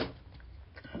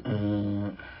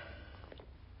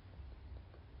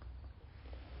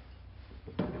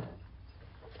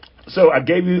 So I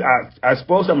gave you, I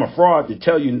suppose I'm a fraud to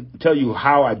tell you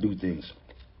how I do things.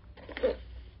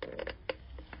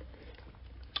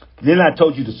 Then I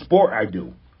told you the sport I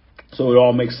do. So it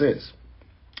all makes sense.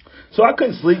 So I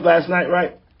couldn't sleep last night,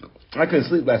 right?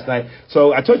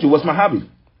 So I told you, what's my hobby?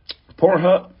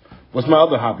 Pornhub. What's my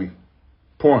other hobby?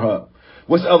 Pornhub.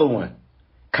 What's the other one?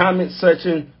 comment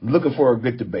section, looking for a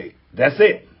good debate. That's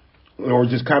it. Or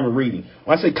just comment reading.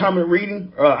 When I say comment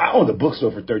reading, I owned a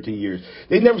bookstore for 13 years.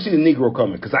 They never see the Negro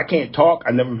coming because I can't talk.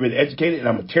 I've never been educated, and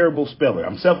I'm a terrible speller.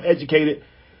 I'm self-educated,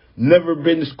 never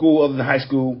been to school other than high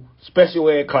school, special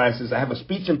ed classes. I have a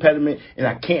speech impediment, and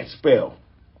I can't spell.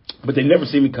 But they never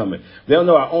see me coming. They don't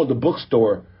know I owned a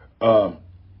bookstore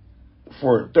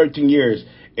for 13 years,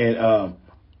 and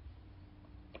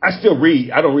I still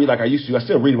read. I don't read like I used to. I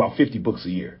still read about 50 books a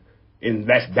year, and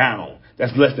that's down.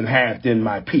 That's less than half than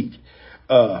my peak.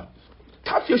 Talk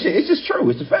your shit. It's just true.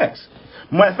 It's the facts.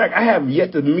 Matter of fact, I have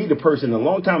yet to meet a person, a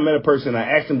long time met a person,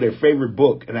 I asked them their favorite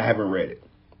book, and I haven't read it.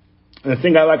 And the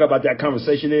thing I like about that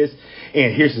conversation is,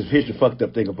 and here's the fucked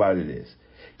up thing about it is,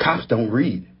 cops don't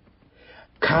read.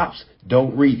 Cops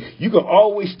don't read. You can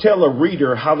always tell a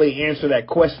reader how they answer that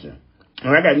question.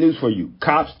 And I got news for you.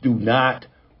 Cops do not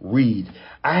read.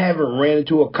 I haven't ran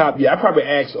into a cop yet. I probably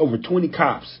asked over 20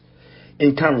 cops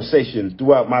in conversation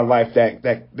throughout my life that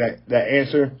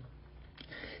answer.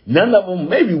 None of them,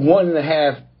 maybe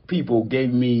 1.5 people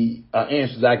gave me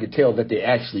answers I could tell that they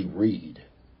actually read.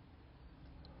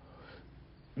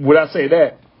 Would I say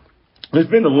that? It's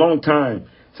been a long time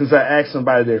since I asked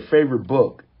somebody their favorite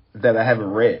book that I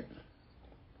haven't read.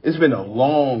 It's been a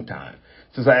long time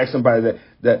since I asked somebody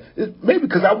that maybe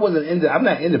because I'm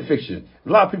not into fiction. A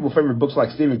lot of people's favorite books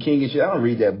like Stephen King and shit. I don't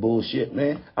read that bullshit,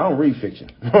 man. I don't read fiction.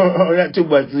 Not too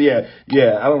much. Yeah.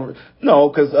 I don't. No,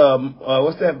 because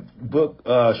what's that book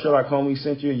Sherlock Holmes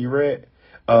sent you? You read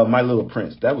My Little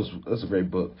Prince. That's a great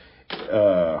book.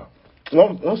 Why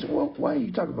are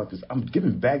you talking about this? I'm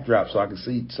giving backdrop so I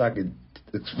can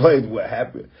explain what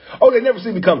happened. Oh, they never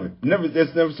see me coming. Never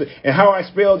see. And how I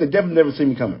spell, they definitely never see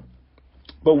me coming.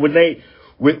 But when they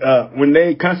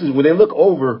look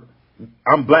over,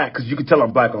 I'm black because you can tell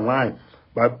I'm black online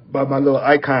by my little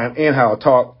icon and how I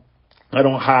talk. I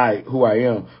don't hide who I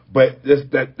am, but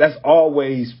that's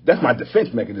my defense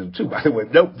mechanism too. By the way,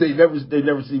 nope, they never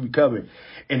see me coming,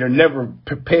 and they're never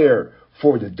prepared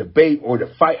for the debate or the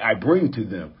fight I bring to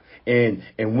them. And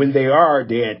when they are,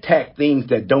 they attack things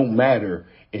that don't matter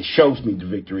and shows me the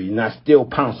victory, and I still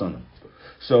pounce on them.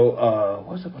 So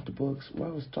what's about the books? Why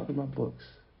was I talking about books?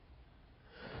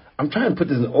 I'm trying to put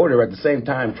this in order at the same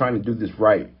time, trying to do this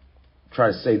right. Try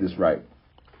to say this right.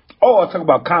 Oh, I'll talk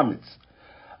about comments.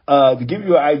 To give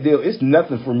you an idea, it's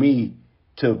nothing for me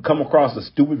to come across a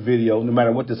stupid video, no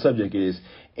matter what the subject is,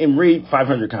 and read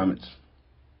 500 comments.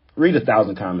 Read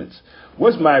 1,000 comments.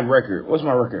 What's my record?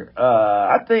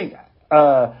 I think,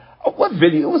 what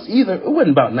video? It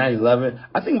wasn't about 9/11.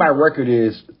 I think my record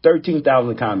is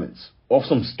 13,000 comments off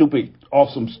some stupid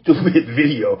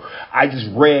video. I just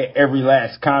read every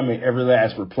last comment, every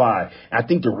last reply. And I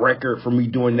think the record for me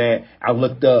doing that, I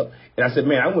looked up and I said,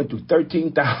 man, I went through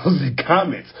 13,000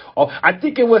 comments. I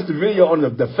think it was the video on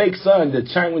the fake sun, you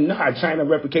know how China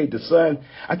replicated the sun?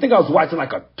 I think I was watching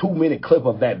like a 2-minute clip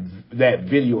of that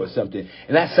video or something.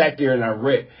 And I sat there and I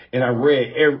read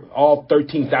all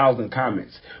 13,000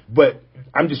 comments. But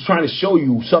I'm just trying to show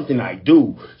you something I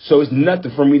do. So it's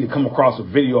nothing for me to come across a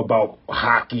video about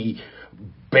hockey,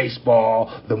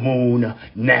 baseball, the moon,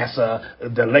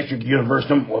 NASA, the electric universe,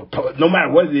 no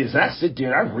matter what it is. I sit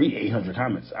there and I read 800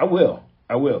 comments. I will.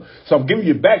 So I'm giving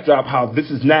you a backdrop how this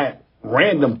is not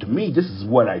random to me. This is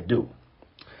what I do.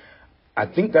 I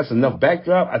think that's enough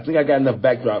backdrop. I think I got enough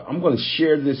backdrop. I'm going to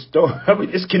share this story. I mean,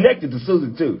 it's connected to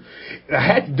Susan, too. I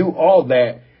had to do all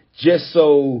that just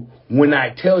so when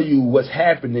I tell you what's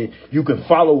happening, you can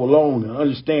follow along and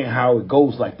understand how it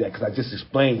goes like that, because I just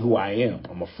explained who I am.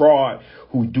 I'm a fraud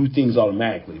who do things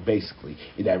automatically, basically,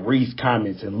 that reads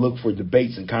comments and look for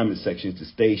debates and comment sections to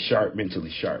stay sharp, mentally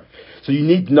sharp. So you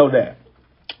need to know that.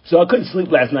 So I couldn't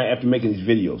sleep last night after making these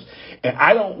videos. And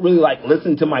I don't really like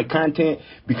listening to my content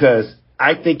because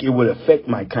I think it would affect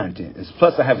my content.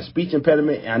 Plus, I have a speech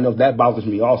impediment, and I know that bothers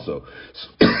me also.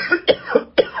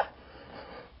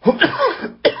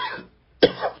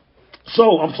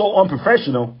 So I'm so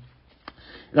unprofessional,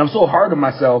 and I'm so hard on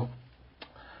myself.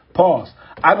 Pause.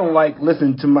 I don't like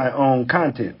listening to my own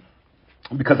content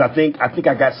because I think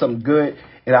I got something good,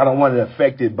 and I don't want it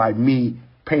affected by me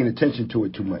paying attention to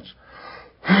it too much.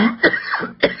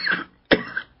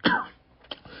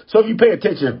 So if you pay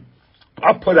attention,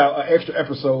 I put out an extra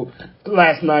episode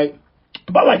last night,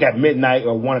 about like at midnight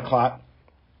or 1 o'clock.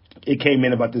 It came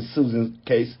in about this Susan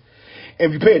case.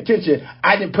 And if you pay attention,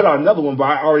 I didn't put out another one, but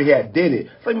I already did it.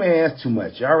 It's like, man, that's too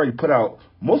much. I already put out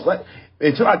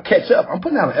until I catch up. I'm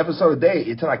putting out an episode a day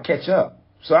until I catch up.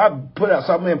 So I'm putting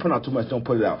out too much, don't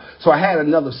put it out. So I had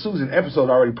another Susan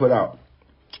episode already put out.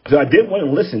 So I didn't want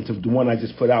to listen to the one I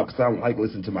just put out because I don't like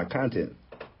listening to my content.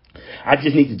 I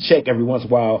just need to check every once in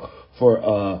a while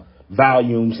for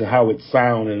volumes and how it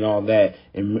sound and all that.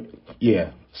 And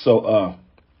yeah, so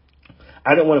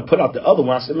I didn't want to put out the other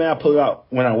one. I said, man, I'll put it out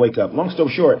when I wake up. Long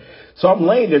story short, so I'm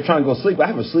laying there trying to go to sleep. I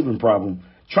have a sleeping problem,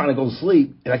 trying to go to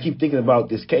sleep, and I keep thinking about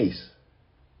this case,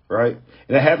 right?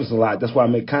 And that happens a lot. That's why I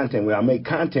make content. When I make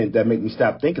content, that make me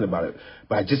stop thinking about it.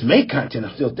 But I just make content,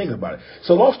 I'm still thinking about it.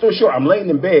 So long story short, I'm laying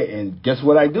in bed, and guess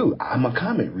what I do? I'm a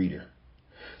comment reader.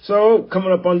 So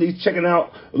coming up on these, checking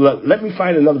out, let me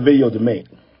find another video to make.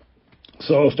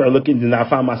 So I start looking, and I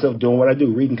find myself doing what I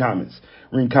do, reading comments.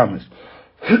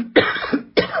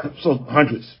 So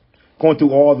hundreds, going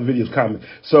through all the videos, comments.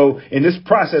 So in this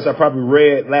process, I probably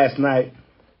read last night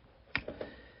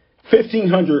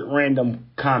 1,500 random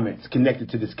comments connected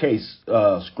to this case,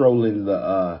 scrolling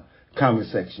the comment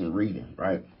section, reading,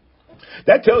 right?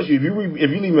 That tells you if you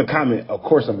leave me a comment, of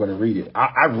course I'm going to read it.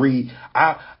 I read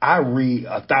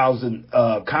 1,000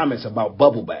 comments about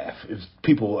bubble bath if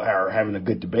people are having a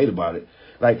good debate about it.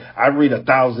 Like I read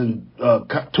 2,000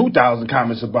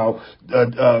 comments about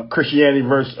Christianity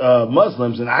versus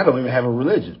Muslims, and I don't even have a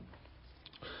religion.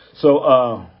 So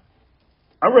I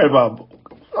read a lot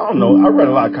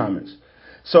of comments.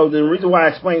 So the reason why I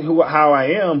explain how I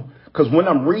am, because when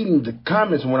I'm reading the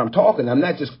comments and when I'm talking, I'm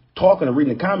not just talking and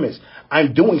reading the comments.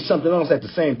 I'm doing something else at the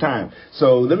same time.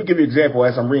 So let me give you an example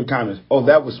as I'm reading comments. Oh,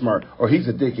 that was smart. Or he's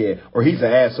a dickhead. Or he's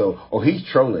an asshole. Or he's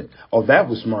trolling. Oh, that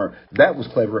was smart. That was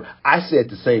clever. I said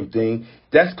the same thing.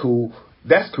 That's cool.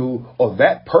 That's cool. Or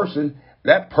that person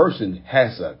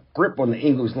has a grip on the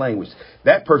English language.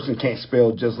 That person can't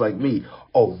spell just like me.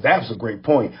 Oh, that's a great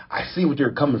point. I see what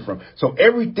they're coming from. So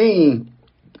everything,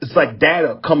 it's like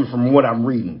data coming from what I'm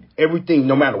reading. Everything,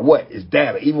 no matter what, is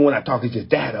data. Even when I talk, it's just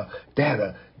data.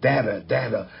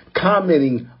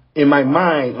 Commenting in my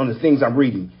mind on the things I'm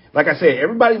reading. Like I said,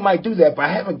 everybody might do that, but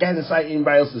I haven't got inside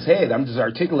anybody else's head. I'm just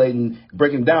articulating,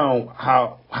 breaking down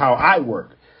how I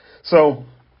work. So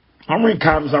I'm reading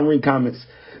comments.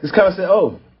 This comment said,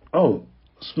 oh,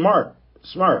 smart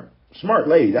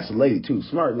lady. That's a lady too.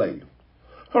 Smart lady.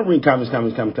 I'm reading comments.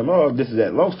 Oh, this is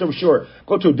that. Long story short,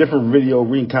 go to a different video,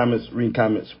 reading comments.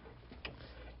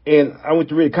 And I went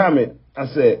to read a comment. I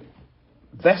said,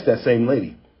 that's that same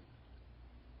lady.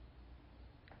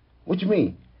 What you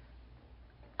mean?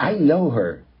 I know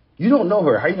her. You don't know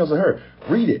her. How you know it's her?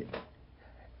 Read it.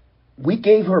 We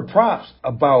gave her props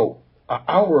about an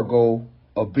hour ago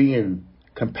of being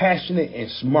compassionate and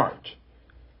smart.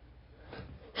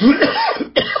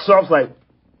 So I was like,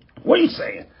 what are you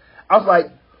saying? I was like,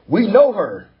 we know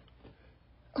her.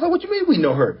 I was like, what you mean we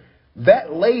know her?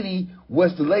 That lady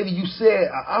was the lady you said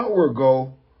an hour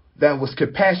ago that was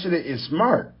compassionate and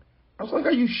smart. I was like,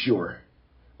 are you sure?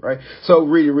 Right? So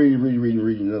reading.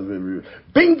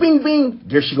 Bing, bing, bing.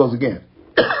 There she goes again.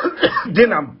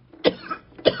 Then I'm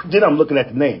looking at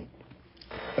the name.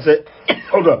 I said,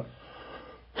 hold up.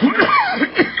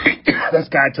 That's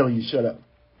God telling you shut up.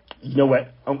 You know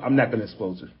what? I'm not going to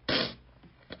expose her.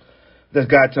 That's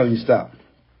God telling you stop.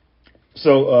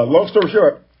 So long story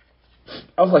short,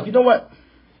 I was like, you know what?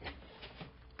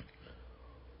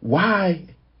 Why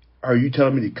are you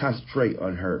telling me to concentrate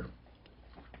on her?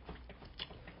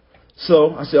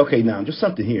 So I said, okay, now there's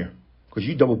something here. Because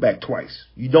you double back twice.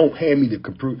 You don't hand me the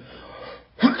computer.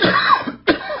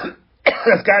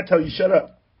 That's God telling you shut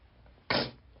up. I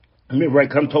mean,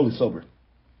 right, I'm totally sober.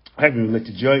 I haven't even lit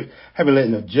the joint. Haven't lit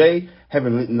no J.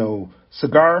 Haven't lit no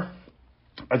cigar.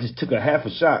 I just took a half a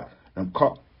shot. And I'm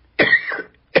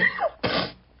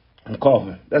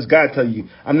coughing. That's God telling you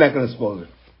I'm not going to expose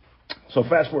her. So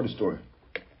fast forward the story.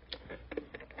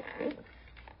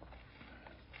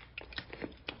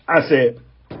 I said,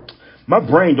 my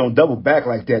brain don't double back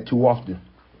like that too often.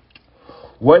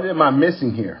 What am I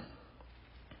missing here?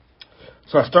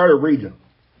 So I started reading.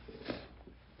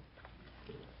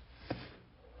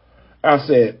 I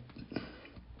said,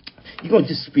 you're going to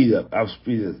just speed up. I'll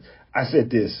speed up. I said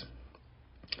this.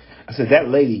 I said, that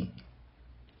lady,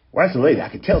 why it's a lady? I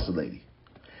can tell it's a lady.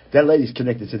 That lady's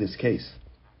connected to this case.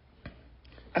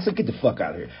 I said, get the fuck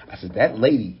out of here. I said, that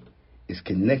lady is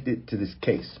connected to this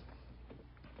case.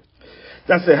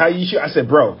 I said, how you sure? I said,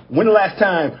 bro, when the last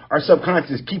time our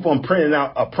subconscious keep on printing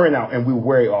out a printout and we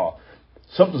wear it off?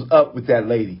 Something's up with that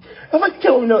lady. I was like,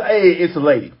 telling me, no, hey, it's a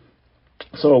lady.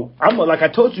 So I'm like I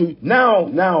told you,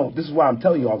 now this is why I'm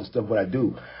telling you all this stuff, what I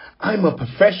do. I'm a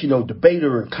professional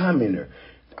debater and commenter.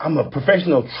 I'm a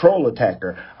professional troll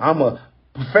attacker. I'm a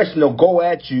professional go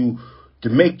at you to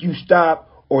make you stop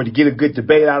or to get a good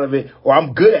debate out of it. Or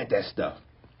I'm good at that stuff.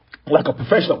 Like a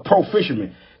professional pro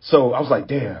fisherman. So I was like,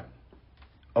 damn.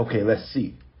 Okay, let's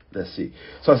see. Let's see.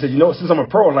 So I said, you know what, since I'm a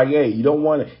pro, I'm like, hey, you don't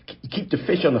want to keep the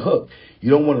fish on the hook. You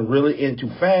don't want to reel it in too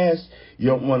fast. You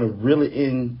don't want to reel it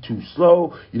in too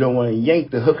slow. You don't want to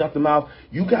yank the hook out the mouth.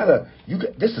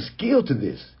 There's a skill to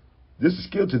this. There's a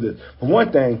skill to this. For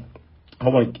one thing, I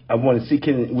want to see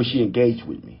will she engage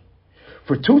with me.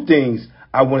 For two things,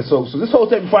 I want to, so this whole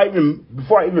thing,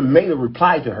 before I even made a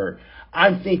reply to her,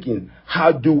 I'm thinking,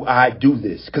 how do I do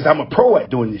this? Because I'm a pro at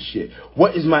doing this shit.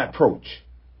 What is my approach?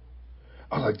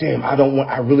 I was like, damn,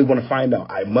 I really want to find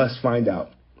out. I must find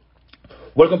out.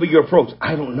 What's going to be your approach?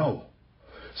 I don't know.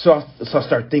 So I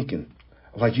start thinking.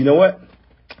 I was like, you know what?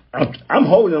 I'm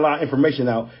holding a lot of information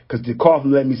out because the call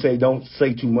let me say don't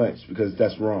say too much because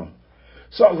that's wrong.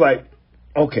 So I was like,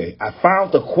 okay, I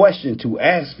found the question to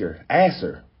ask her. Ask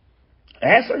her?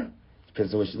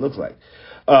 Depends on what she looks like.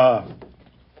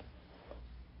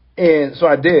 And so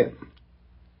I did.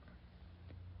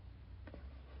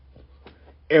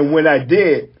 And when I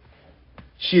did,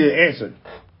 she didn't answer.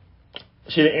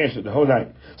 She didn't answer the whole night.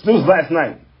 So it was last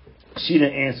night. She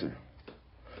didn't answer.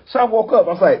 So I woke up. I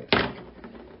was like,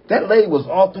 that lady was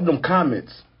all through them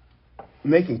comments,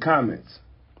 making comments.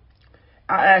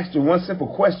 I asked her one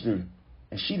simple question,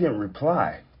 and she didn't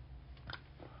reply.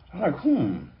 I'm like,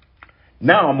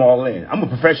 Now I'm all in. I'm a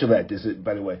professional at this,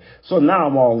 by the way. So now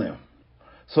I'm all in.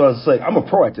 So I was like, I'm a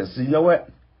pro at this. So you know what?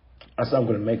 I said, I'm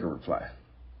going to make her reply.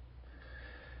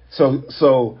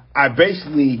 So I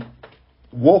basically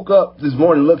woke up this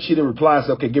morning, looked, she didn't reply. I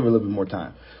said, okay, give her a little bit more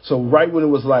time. So right when it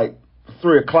was like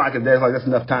 3 o'clock, and that's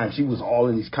enough time. She was all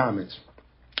in these comments.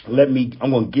 I'm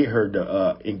going to get her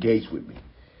to engage with me.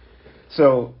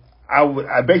 So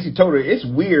I basically told her, it's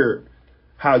weird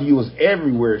how you was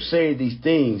everywhere saying these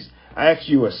things. I asked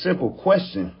you a simple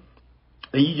question,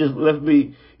 and you just left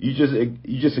me. You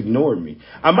just ignored me.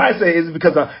 I might say it's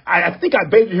because I think I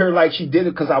baited her like she did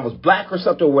it because I was black or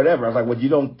something or whatever. I was like, well, you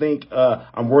don't think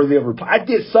I'm worthy of a reply? I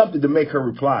did something to make her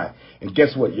reply. And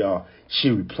guess what, y'all? She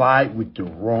replied with the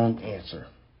wrong answer.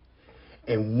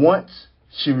 And once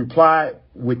she replied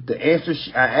with the answer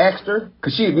I asked her,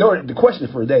 because she ignored the question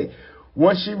for a day.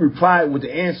 Once she replied with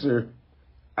the answer,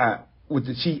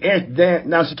 she answered that.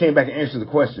 Now she came back and answered the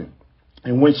question.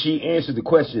 And when she answered the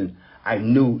question, I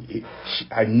knew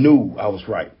I was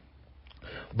right.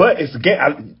 But it's a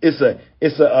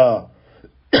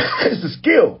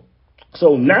skill.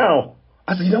 So now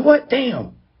I said, you know what?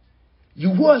 Damn, you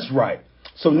was right.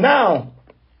 So now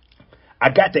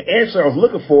I got the answer I was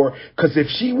looking for, because if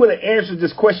she would have answered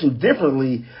this question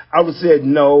differently, I would have said,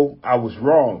 no, I was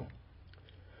wrong.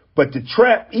 But the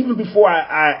trap, even before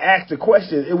I asked the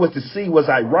question, it was to see was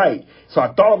I right. So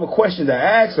I thought of a question to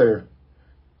ask her,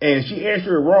 and she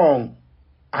answered it wrong.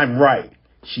 I'm right.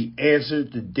 She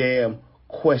answered the damn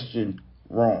question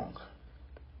wrong.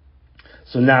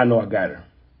 So now I know I got her.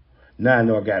 Now I'm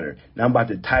about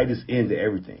to tie this into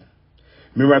everything.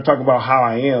 Remember I talked about how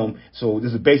I am. So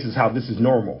this is basis how this is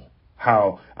normal.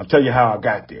 How I'm telling you how I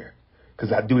got there,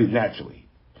 because I do it naturally.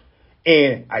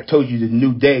 And I told you the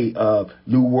new day of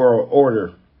New World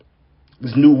Order.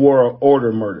 This New World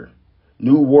Order murder.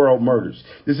 New World Murders.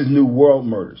 This is New World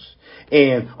Murders.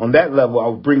 And on that level, I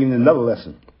was bringing in another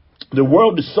lesson. The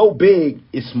world is so big,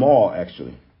 it's small,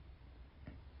 actually.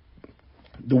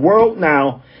 The world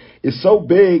now is so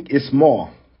big, it's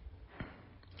small.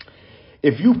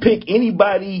 If you pick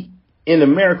anybody in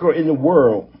America or in the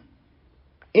world,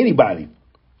 anybody,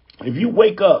 if you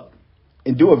wake up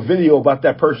and do a video about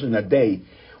that person a day,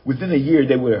 within a year,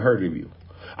 they would have heard of you.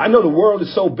 I know the world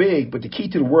is so big, but the key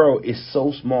to the world is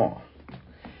so small.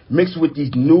 Mixed with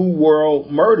these new world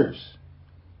murders.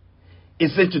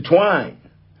 It's intertwined.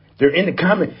 They're in the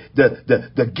comment.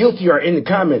 The guilty are in the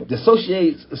comment. The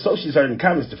associates are in the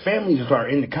comments. The families are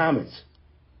in the comments.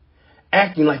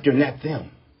 Acting like they're not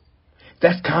them.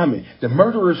 That's common. The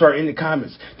murderers are in the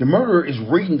comments. The murderer is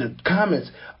reading the comments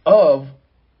of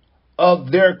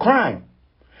their crime.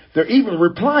 They're even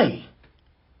replying.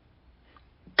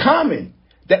 Common.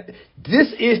 That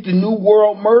this is the new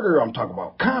world murder I'm talking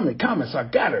about. Common. So I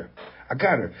got her.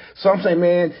 So I'm saying,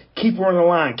 man, keep her on the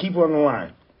line.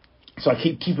 So I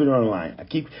keep keeping her on the line.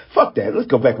 Fuck that. Let's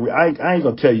go back. I ain't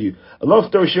gonna tell you. A long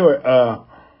story short, I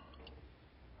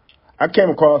came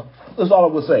across, that's all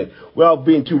I will say, without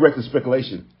being too reckless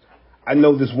speculation. I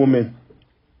know this woman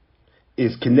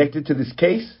is connected to this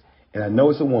case, and I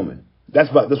know it's a woman.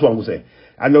 That's what I'm gonna say.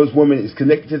 I know this woman is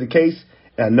connected to the case,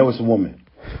 and I know it's a woman.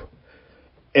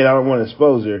 And I don't want to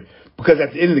expose her, because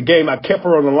at the end of the game, I kept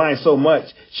her on the line so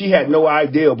much, she had no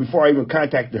idea. Before I even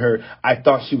contacted her, I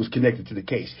thought she was connected to the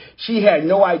case. She had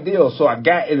no idea, so I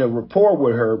got in a rapport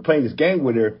with her, playing this game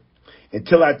with her,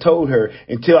 until I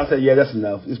said, yeah, that's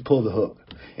enough. Just pull the hook.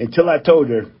 Until I told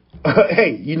her,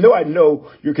 Hey, I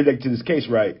know you're connected to this case,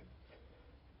 right?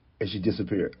 And she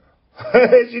disappeared.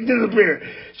 She disappeared.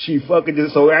 She fucking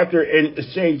did. So after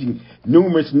exchanging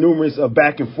numerous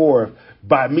back and forth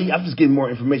by me, I'm just getting more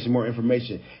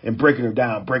information, and breaking her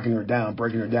down.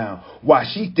 Why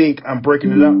she think I'm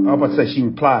breaking it up? I'm about to say she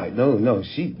replied. No.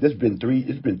 It's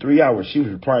been 3 hours. She was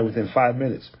replying within 5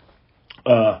 minutes.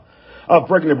 I was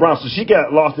breaking it down, so she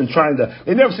got lost in trying to.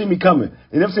 They never see me coming.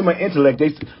 They never see my intellect.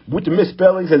 They with the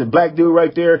misspellings and the black dude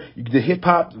right there, the hip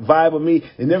hop vibe of me.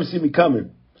 They never see me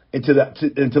coming until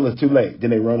it's too late. Then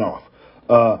they run off.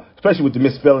 Especially with the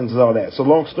misspellings and all that. So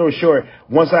long story short,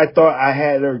 once I thought I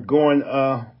had her going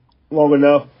long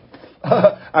enough,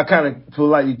 I kind of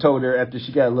politely told her after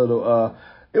she got a little.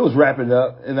 It was wrapping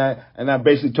up, and I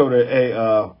basically told her, hey,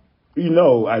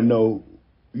 I know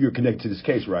you're connected to this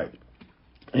case, right?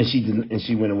 And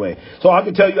she went away. So I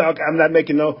can tell you, I'm not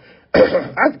making no.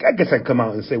 I guess I can come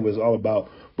out and say what it's all about,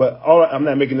 but I'm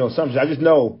not making no assumptions. I just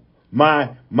know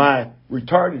my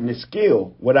retardedness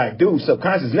skill, what I do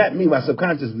subconsciously, not me, my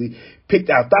subconsciously picked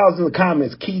out thousands of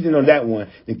comments, keyed in on that one,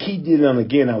 then keyed in on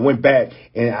again. I went back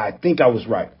and I think I was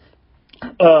right.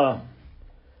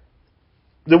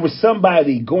 There was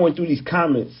somebody going through these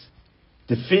comments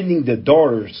defending the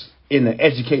daughters in an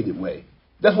educated way.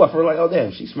 That's why I feel like, oh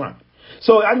damn, she's smart.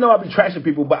 So I know I've been trashing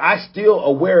people, but I still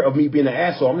aware of me being an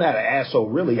asshole. I'm not an asshole,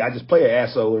 really. I just play an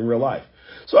asshole in real life.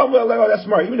 So I'm like, oh, that's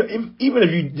smart. Even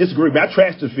if you disagree with me, I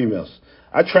trash the females.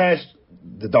 I trash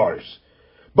the daughters.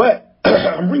 But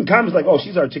I'm reading comments like, oh,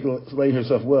 she's articulating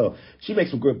herself well. She makes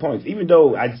some good points, even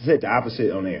though I said the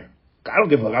opposite on air. I don't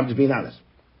give a fuck. I'm just being honest.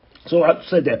 So I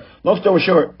said that. Long story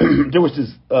short, there was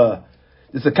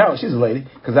this account. She's a lady,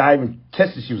 because I even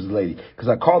tested she was a lady, because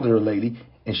I called her a lady,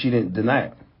 and she didn't deny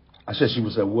it. I said she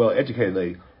was a well-educated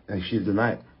lady, and she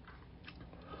denied it.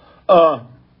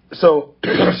 So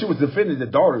she was defending the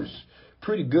daughters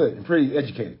pretty good and pretty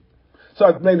educated. So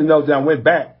I made a note that I went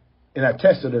back and I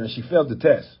tested her, and she failed the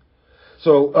test.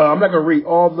 So I'm not going to read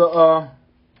all the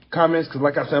comments, because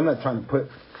like I said, I'm not trying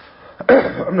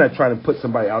to put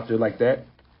somebody out there like that.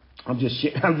 I'm just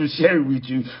sharing with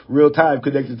you real time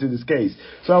connected to this case.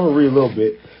 So I'm going to read a little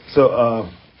bit. So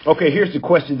okay, here's the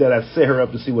question that I set her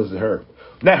up to see was it her.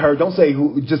 Not her. Don't say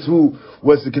who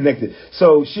was connected.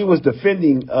 So she was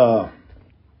defending.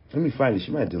 Let me find it.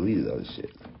 She might have deleted all this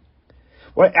shit.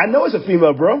 Well, I know it's a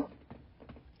female, bro.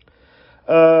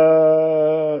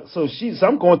 So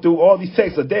I'm going through all these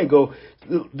texts. So there go.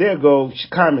 She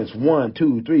comments 1,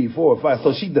 2, 3, 4, 5.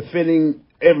 So she's defending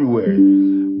everywhere,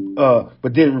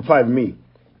 but didn't reply to me.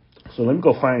 So let me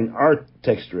go find our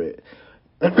text thread.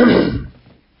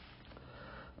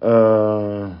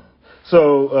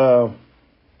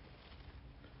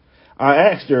 I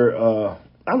asked her,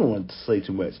 I don't want to say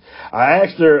too much. I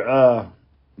asked her,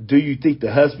 do you think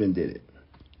the husband did it?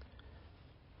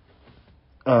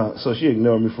 So she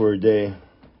ignored me for a day.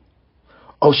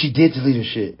 Oh, she did delete her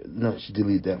shit. No, she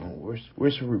deleted that one.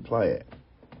 Where's her reply at?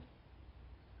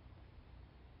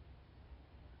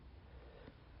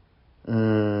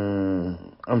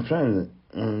 I'm trying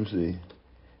to, let me see.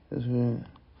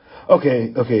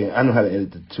 Okay, I know how to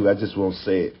edit the two. I just won't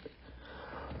say it.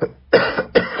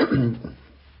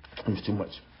 It's too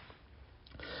much.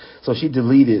 So she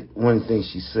deleted one thing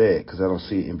she said because I don't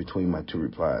see it in between my two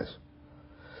replies.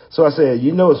 So I said,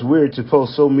 it's weird to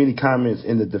post so many comments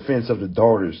in the defense of the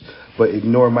daughters, but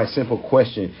ignore my simple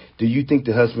question. Do you think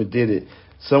the husband did it?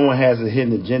 Someone has a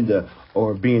hidden agenda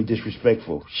or being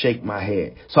disrespectful. Shake my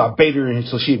head. So I baited her, and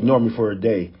so she ignored me for a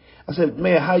day. I said,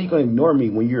 man, how are you going to ignore me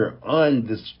when you're on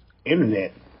this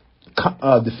internet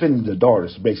defending the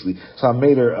daughters, basically? So I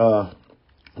made her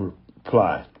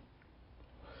reply.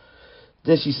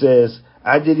 Then she says,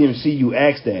 I didn't even see you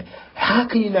ask that. How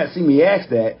can you not see me ask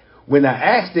that when I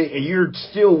asked it and you're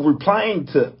still replying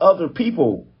to other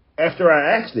people after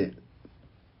I asked it?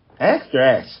 Asked or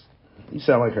asked? You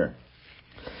sound like her.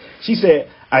 She said,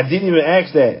 I didn't even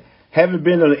ask that. Haven't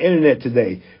been on the internet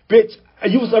today. Bitch,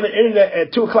 you was on the internet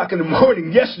at 2 o'clock in the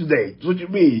morning yesterday. What you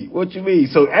mean?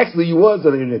 So actually you was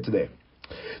on the internet today.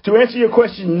 To answer your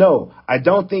question, no. I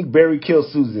don't think Barry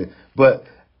killed Susan. But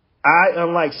I,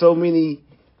 unlike so many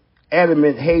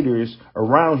adamant haters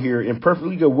around here, am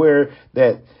perfectly aware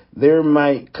that there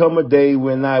might come a day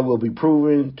when I will be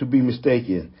proven to be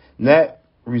mistaken. Not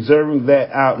reserving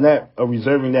that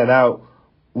out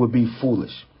would be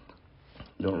foolish.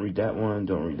 Don't read that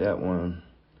one.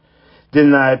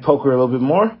 Then I poke her a little bit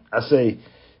more. I say,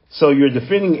 so you're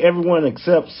defending everyone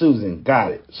except Susan.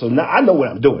 Got it. So now I know what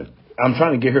I'm doing. I'm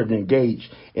trying to get her to engage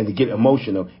and to get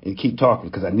emotional and keep talking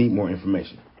because I need more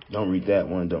information. Don't read that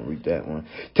one. Don't read that one.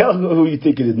 Tell us who you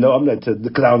think it is. No, I'm not,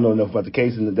 because I don't know enough about the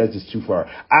case, and that's just too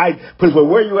far. But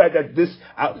where you at?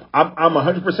 I'm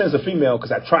 100% as a female,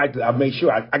 because I made sure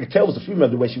I could tell it was a female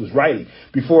the way she was writing.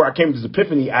 Before I came to this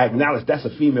epiphany, I acknowledged that's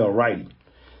a female writing.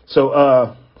 So,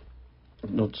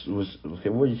 okay,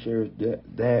 where you share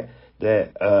that?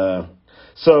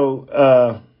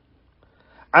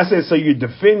 I said, so you're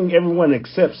defending everyone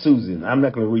except Susan. I'm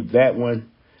not going to read that one.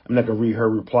 I'm not going to read her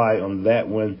reply on that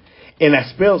one. And I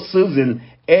spelled Susan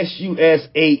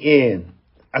Susan.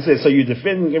 I said, so you're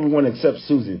defending everyone except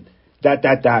Susan. ... Got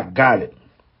it.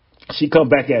 She come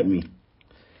back at me.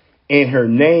 And her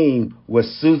name was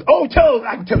Susan. Oh,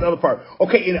 I can tell the other part.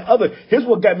 Okay, here's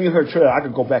what got me on her trail. I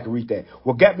can go back and read that.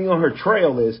 What got me on her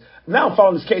trail is, now I'm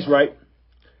following this case, right?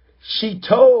 She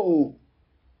told,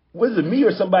 was it me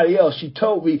or somebody else? She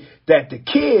told me that the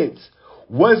kids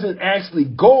wasn't actually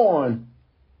gone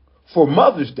for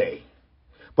Mother's Day,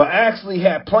 but actually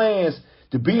had plans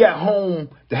to be at home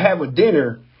to have a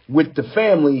dinner with the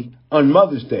family on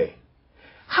Mother's Day.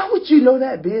 How would you know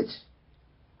that, bitch?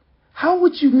 How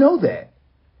would you know that?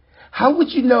 How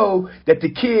would you know that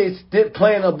the kids didn't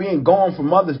plan on being gone for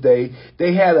Mother's Day?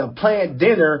 They had a planned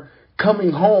dinner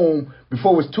coming home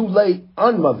before it was too late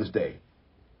on Mother's Day.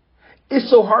 It's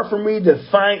so hard for me to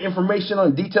find information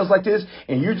on details like this,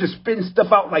 and you're just spitting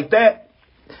stuff out like that.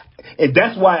 And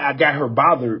that's why I got her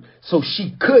bothered, so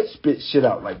she could spit shit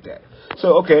out like that.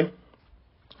 So, okay.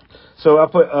 So I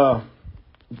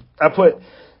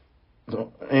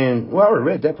already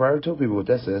read that part. I already told people what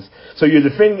that says. So you're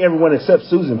defending everyone except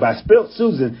Susan, but I spelled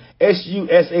Susan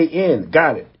Susan.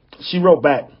 Got it. She wrote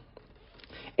back,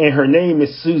 and her name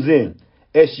is Suzanne,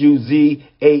 Suzanne.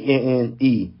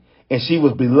 And she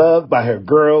was beloved by her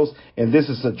girls, and this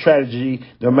is a tragedy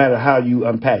no matter how you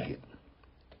unpack it.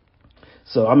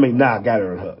 So, now I got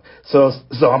her on hook. So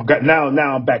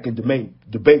now I'm back in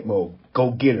debate mode.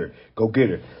 Go get her.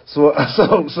 So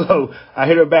I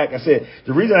hit her back. I said,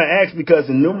 the reason I asked because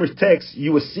in numerous texts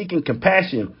you were seeking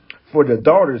compassion for the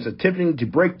daughters, attempting to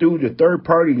break through the third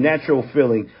party natural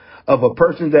feeling of a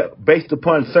person that based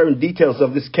upon certain details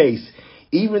of this case,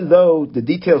 even though the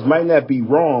details might not be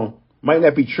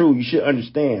true, you should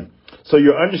understand. So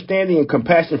your understanding and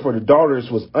compassion for the daughters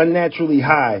was unnaturally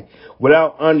high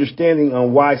without understanding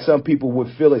on why some people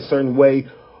would feel a certain way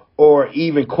or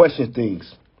even question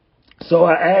things. So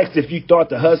I asked if you thought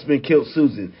the husband killed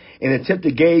Susan, an attempt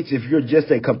to gauge if you're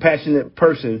just a compassionate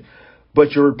person,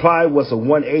 but your reply was a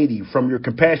 180 from your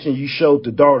compassion you showed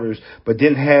the daughters, but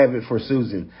didn't have it for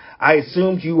Susan. I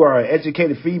assumed you are an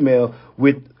educated female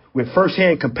with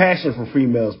first-hand compassion for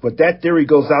females, but that theory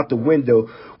goes out the window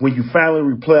when you finally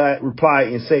reply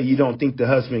and say you don't think the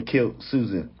husband killed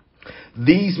Susan.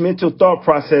 These mental thought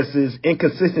processes,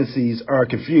 inconsistencies are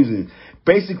confusing.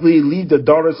 Basically, leave the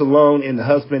daughters alone and the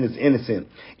husband is innocent,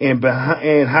 and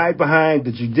hide behind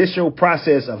the judicial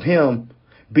process of him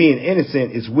being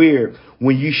innocent is weird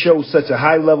when you show such a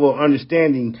high level of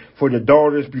understanding for the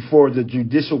daughters before the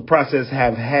judicial process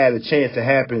have had a chance to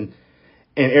happen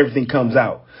and everything comes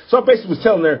out. So I basically was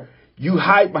telling her, you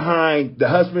hide behind the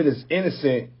husband is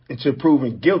innocent until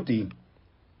proven guilty,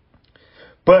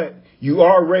 but you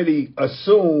already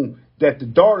assume that the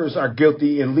daughters are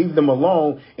guilty and leave them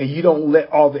alone, and you don't let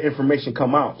all the information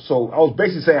come out. So I was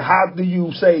basically saying, how do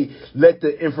you say let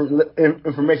the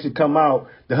information come out,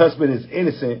 the husband is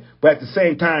innocent, but at the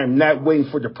same time not waiting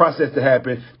for the process to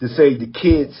happen to say the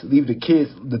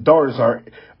daughters are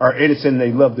innocent and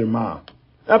they love their mom.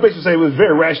 I basically say it was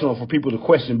very rational for people to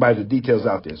question by the details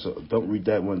out there. So don't read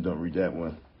that one.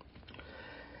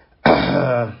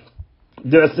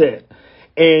 That's it.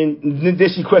 And then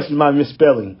she questioned my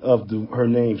misspelling of her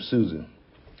name, Susan.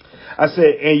 I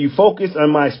said, and you focus on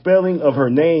my spelling of her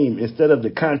name instead of the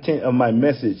content of my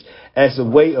message as a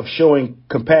way of showing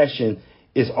compassion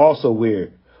is also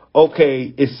weird.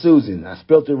 Okay, it's Susan. I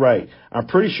spelled it right. I'm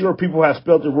pretty sure people have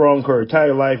spelled it wrong her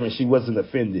entire life and she wasn't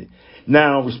offended.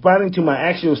 Now, responding to my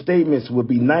actual statements would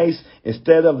be nice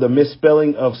instead of the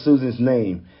misspelling of Susan's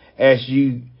name as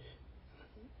your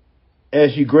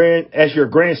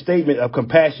grand statement of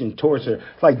compassion towards her.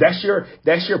 Like that's your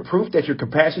proof that you're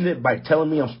compassionate by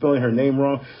telling me I'm spelling her name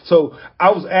wrong. So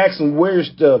I was asking,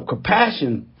 where's the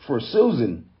compassion for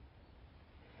Susan?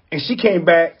 And she came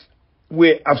back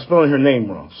with, I'm spelling her name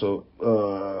wrong. So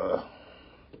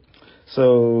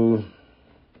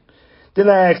then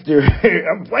I asked her,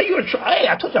 why you try? Hey,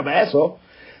 I told you I'm an asshole.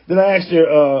 Then I asked her,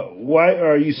 why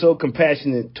are you so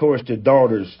compassionate towards the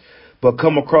daughters, but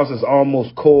come across as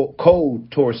almost cold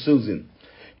towards Susan?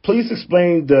 Please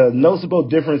explain the noticeable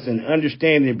difference in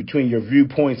understanding between your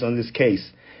viewpoints on this case.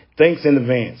 Thanks in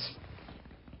advance.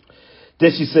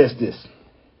 Then she says this.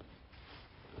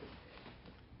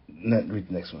 Read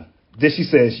the next one. Then she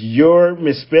says, your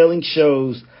misspelling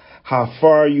shows how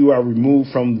far you are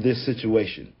removed from this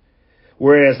situation.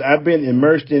 Whereas I've been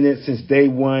immersed in it since day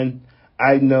one,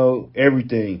 I know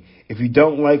everything. If you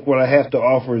don't like what I have to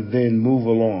offer, then move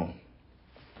along.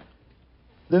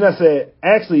 Then I said,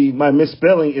 actually, my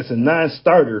misspelling is a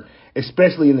non-starter,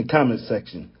 especially in the comments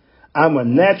section. I'm a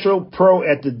natural pro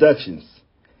at deductions,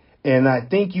 and I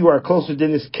think you are closer to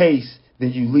this case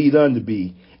than you lead on to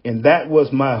be, and that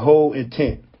was my whole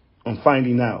intent on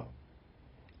finding out.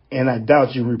 And I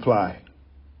doubt you reply.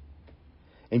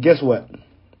 And guess what?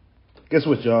 Guess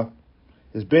what, y'all?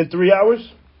 It's been 3 hours,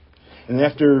 and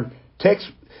after text,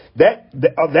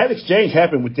 that exchange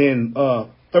happened within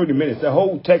 30 minutes. That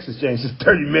whole text exchange is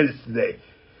 30 minutes today.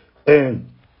 And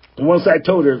once I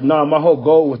told her, my whole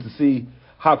goal was to see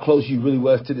how close you really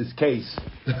was to this case.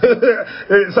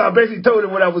 So I basically told her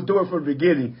what I was doing from the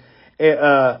beginning.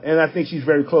 And I think she's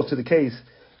very close to the case.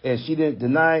 And she didn't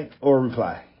deny or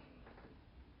reply.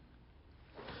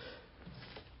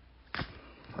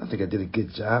 I think I did a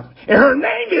good job. And her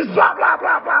name is blah, blah,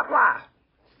 blah, blah, blah.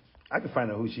 I can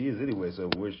find out who she is anyway, so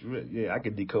I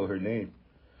could decode her name.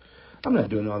 I'm not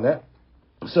doing all that.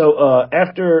 So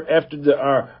after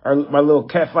my little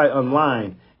cat fight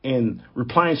online and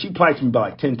replying, she replied to me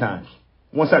about like 10 times.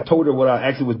 Once I told her what I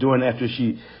actually was doing after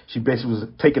she basically was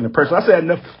taking the person, I said,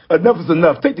 enough is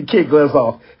enough. Take the kid gloves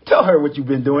off. Tell her what you've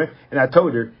been doing. And I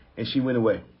told her, and she went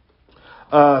away.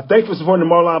 Thanks for supporting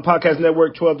the Marlon Podcast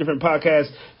Network, 12 different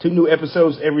podcasts, 2 new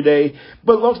episodes every day.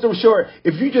 But long story short,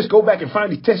 if you just go back and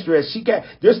find these text threads,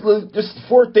 there's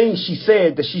 4 things she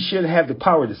said that she shouldn't have the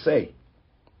power to say.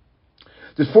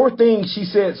 There's 4 things she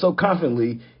said so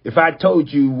confidently. If I told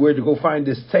you where to go find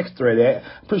this text thread at,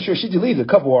 I'm pretty sure she deleted a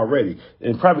couple already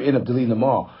and probably end up deleting them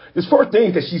all. There's 4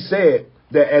 things that she said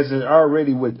that as it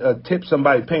already would tip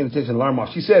somebody paying attention alarm off.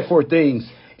 She said 4 things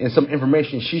and some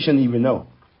information she shouldn't even know.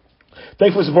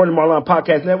 Thanks for supporting the Marlon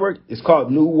Podcast Network. It's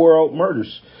called New World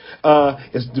Murders.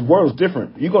 The world's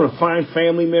different. You're going to find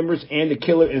family members and the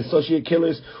killer and associate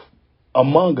killers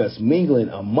among us, mingling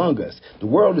among us. The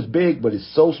world is big, but it's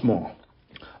so small.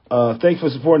 Thanks for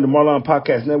supporting the Marlon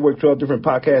Podcast Network, 12 different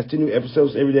podcasts, 2 new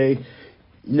episodes every day.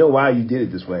 You know why you did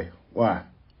it this way. Why?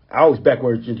 I was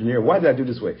backwards engineer. Why did I do it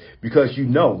this way? Because you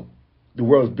know the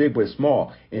world is big, but it's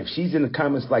small. And if she's in the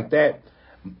comments like that,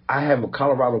 I have a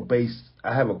Colorado-based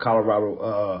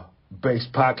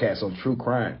podcast on true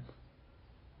crime.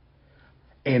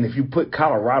 And if you put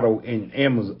Colorado in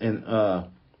Amazon and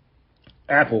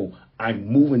Apple, I'm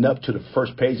moving up to the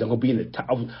first page. I'm going to be in the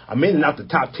top. I'm in and out the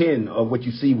top 10 of what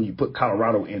you see when you put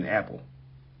Colorado in Apple.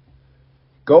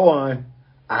 Go on.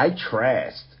 I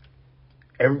trashed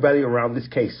everybody around this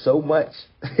case so much,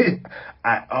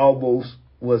 I almost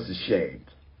was ashamed.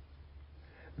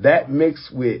 That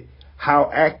mixed with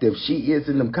how active she is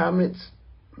in them comments,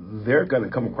 they're going to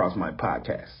come across my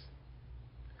podcast.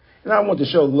 And I want to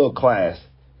show a little class.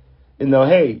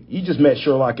 Hey, you just met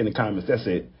Sherlock in the comments. That's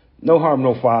it. No harm,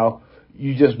 no foul.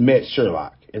 You just met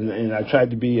Sherlock. And I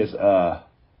tried to be as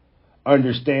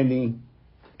understanding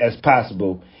as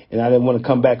possible. And I didn't want to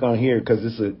come back on here because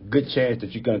it's a good chance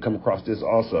that you're going to come across this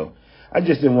also. I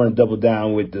just didn't want to double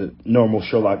down with the normal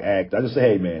Sherlock act. I just say,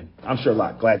 hey, man, I'm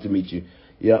Sherlock. Glad to meet you.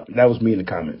 Yep, that was me in the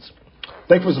comments.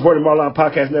 Thanks for supporting Marlon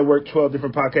Podcast Network, 12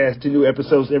 different podcasts, 2 new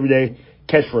episodes every day.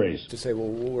 Catchphrase. To say, well,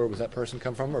 where was that person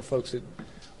come from? Or folks that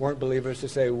weren't believers to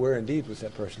say, where indeed was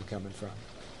that person coming from?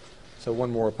 So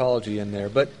one more apology in there.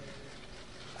 But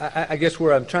I guess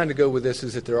where I'm trying to go with this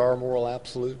is that there are moral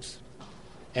absolutes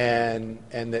and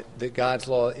that God's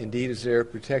law indeed is there to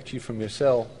protect you from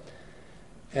yourself.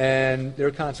 And there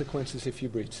are consequences if you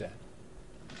breach that.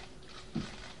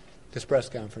 This press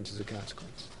conference is a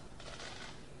consequence.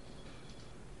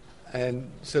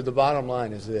 And so the bottom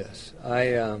line is this.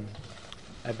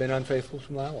 I've been unfaithful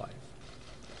to my wife.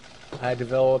 I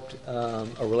developed a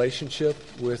relationship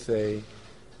with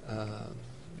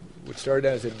which started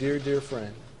out as a dear, dear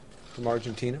friend from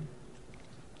Argentina.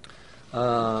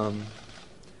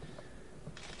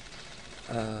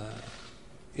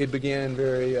 It began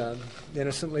very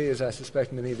innocently, as I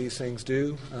suspect many of these things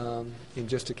do, in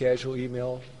just a casual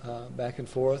email back and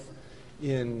forth,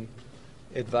 in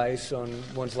advice on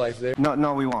one's life there.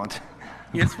 No, we won't.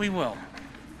 Yes, we will.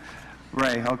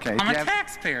 Ray, okay. I'm a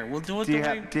taxpayer. We'll do it the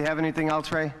way... Do you have anything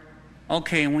else, Ray?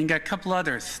 Okay, and we got a couple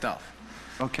other stuff.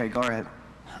 Okay, go ahead.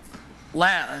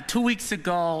 2 weeks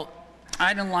ago,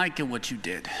 I didn't like it what you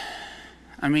did.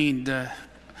 I mean,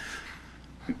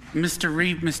 Mr.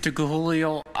 Reed, Mr.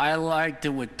 Gahulio, I liked it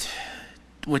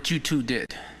what you two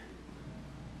did.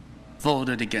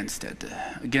 voted against it,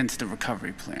 against the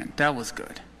recovery plan. That was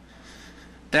good.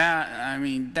 That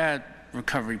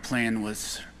recovery plan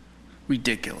was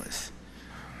ridiculous.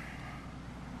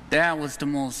 That was the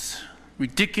most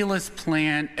ridiculous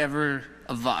plan ever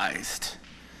advised.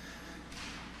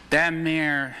 That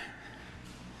mayor,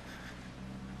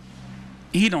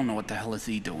 he don't know what the hell is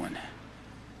he doing.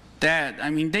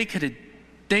 They could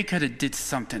have did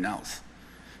something else.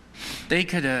 They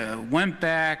could have went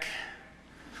back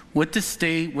with the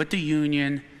state, with the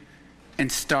union,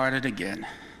 and started again.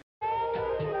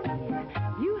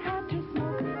 You have to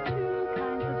smoke 2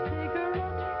 kinds of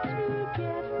cigarettes to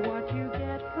get what you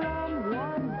get from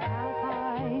one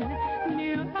Alpine.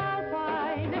 New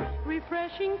Alpine,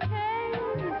 refreshing taste,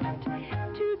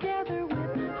 together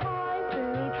with high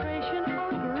filtration, a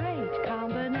great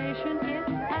combination. It's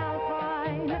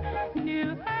Alpine, New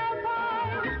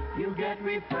Alpine. You get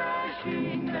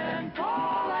refreshing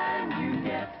menthol and you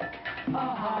get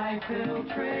a high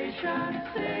filtration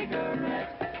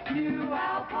cigarette. New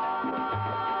Alpine.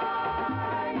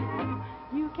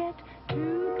 You get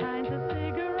 2 kinds of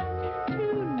cigarettes,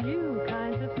 2 new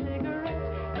kinds of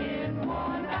cigarettes in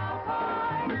one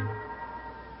Alpine.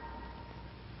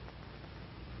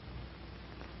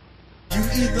 You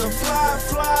either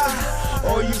fly,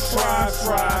 or you fry.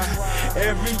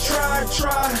 Every try,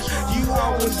 you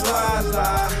always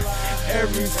lie.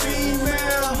 Every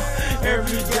female,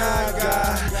 every guy.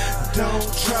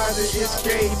 Don't try to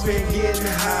escape and get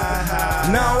high.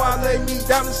 Now I lay me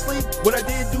down to sleep. What I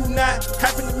did do not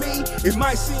happen to me. It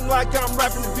might seem like I'm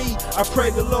rapping the beat. I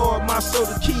pray the Lord my soul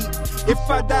to keep. If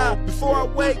I die before I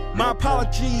wake, my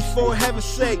apologies for heaven's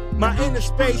sake. My inner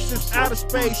space is outer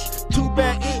space. Too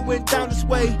bad it went down this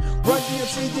way. Run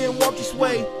DMC, then walk this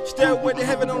way. Stairway to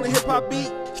heaven on the hip-hop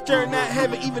beat. Staring at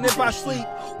heaven even if I sleep.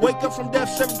 Wake up from death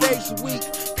 7 days a week.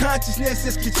 Consciousness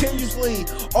is continuously.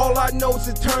 All I know is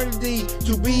eternity.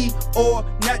 To be or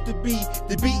not to be.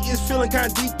 The beat is feeling kind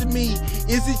of deep to me.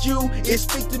 Is it you? It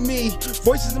speak to me.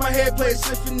 Voices in my head play a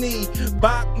symphony.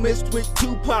 Bach mixed with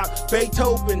Tupac,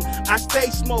 Beethoven. I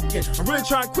stay smoking. I'm really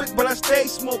trying to quit, but I stay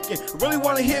smoking. I really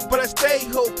want to hit, but I stay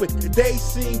hoping. The day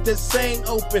seems the same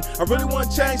open. I really want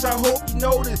to change, I hope you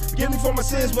notice. Forgive me for my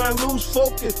sins when I lose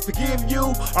focus. Forgive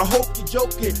you, I hope you're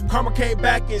joking. Karma came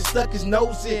back and stuck his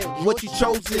nose in. What you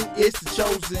chosen is the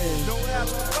chosen. No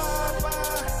alibi.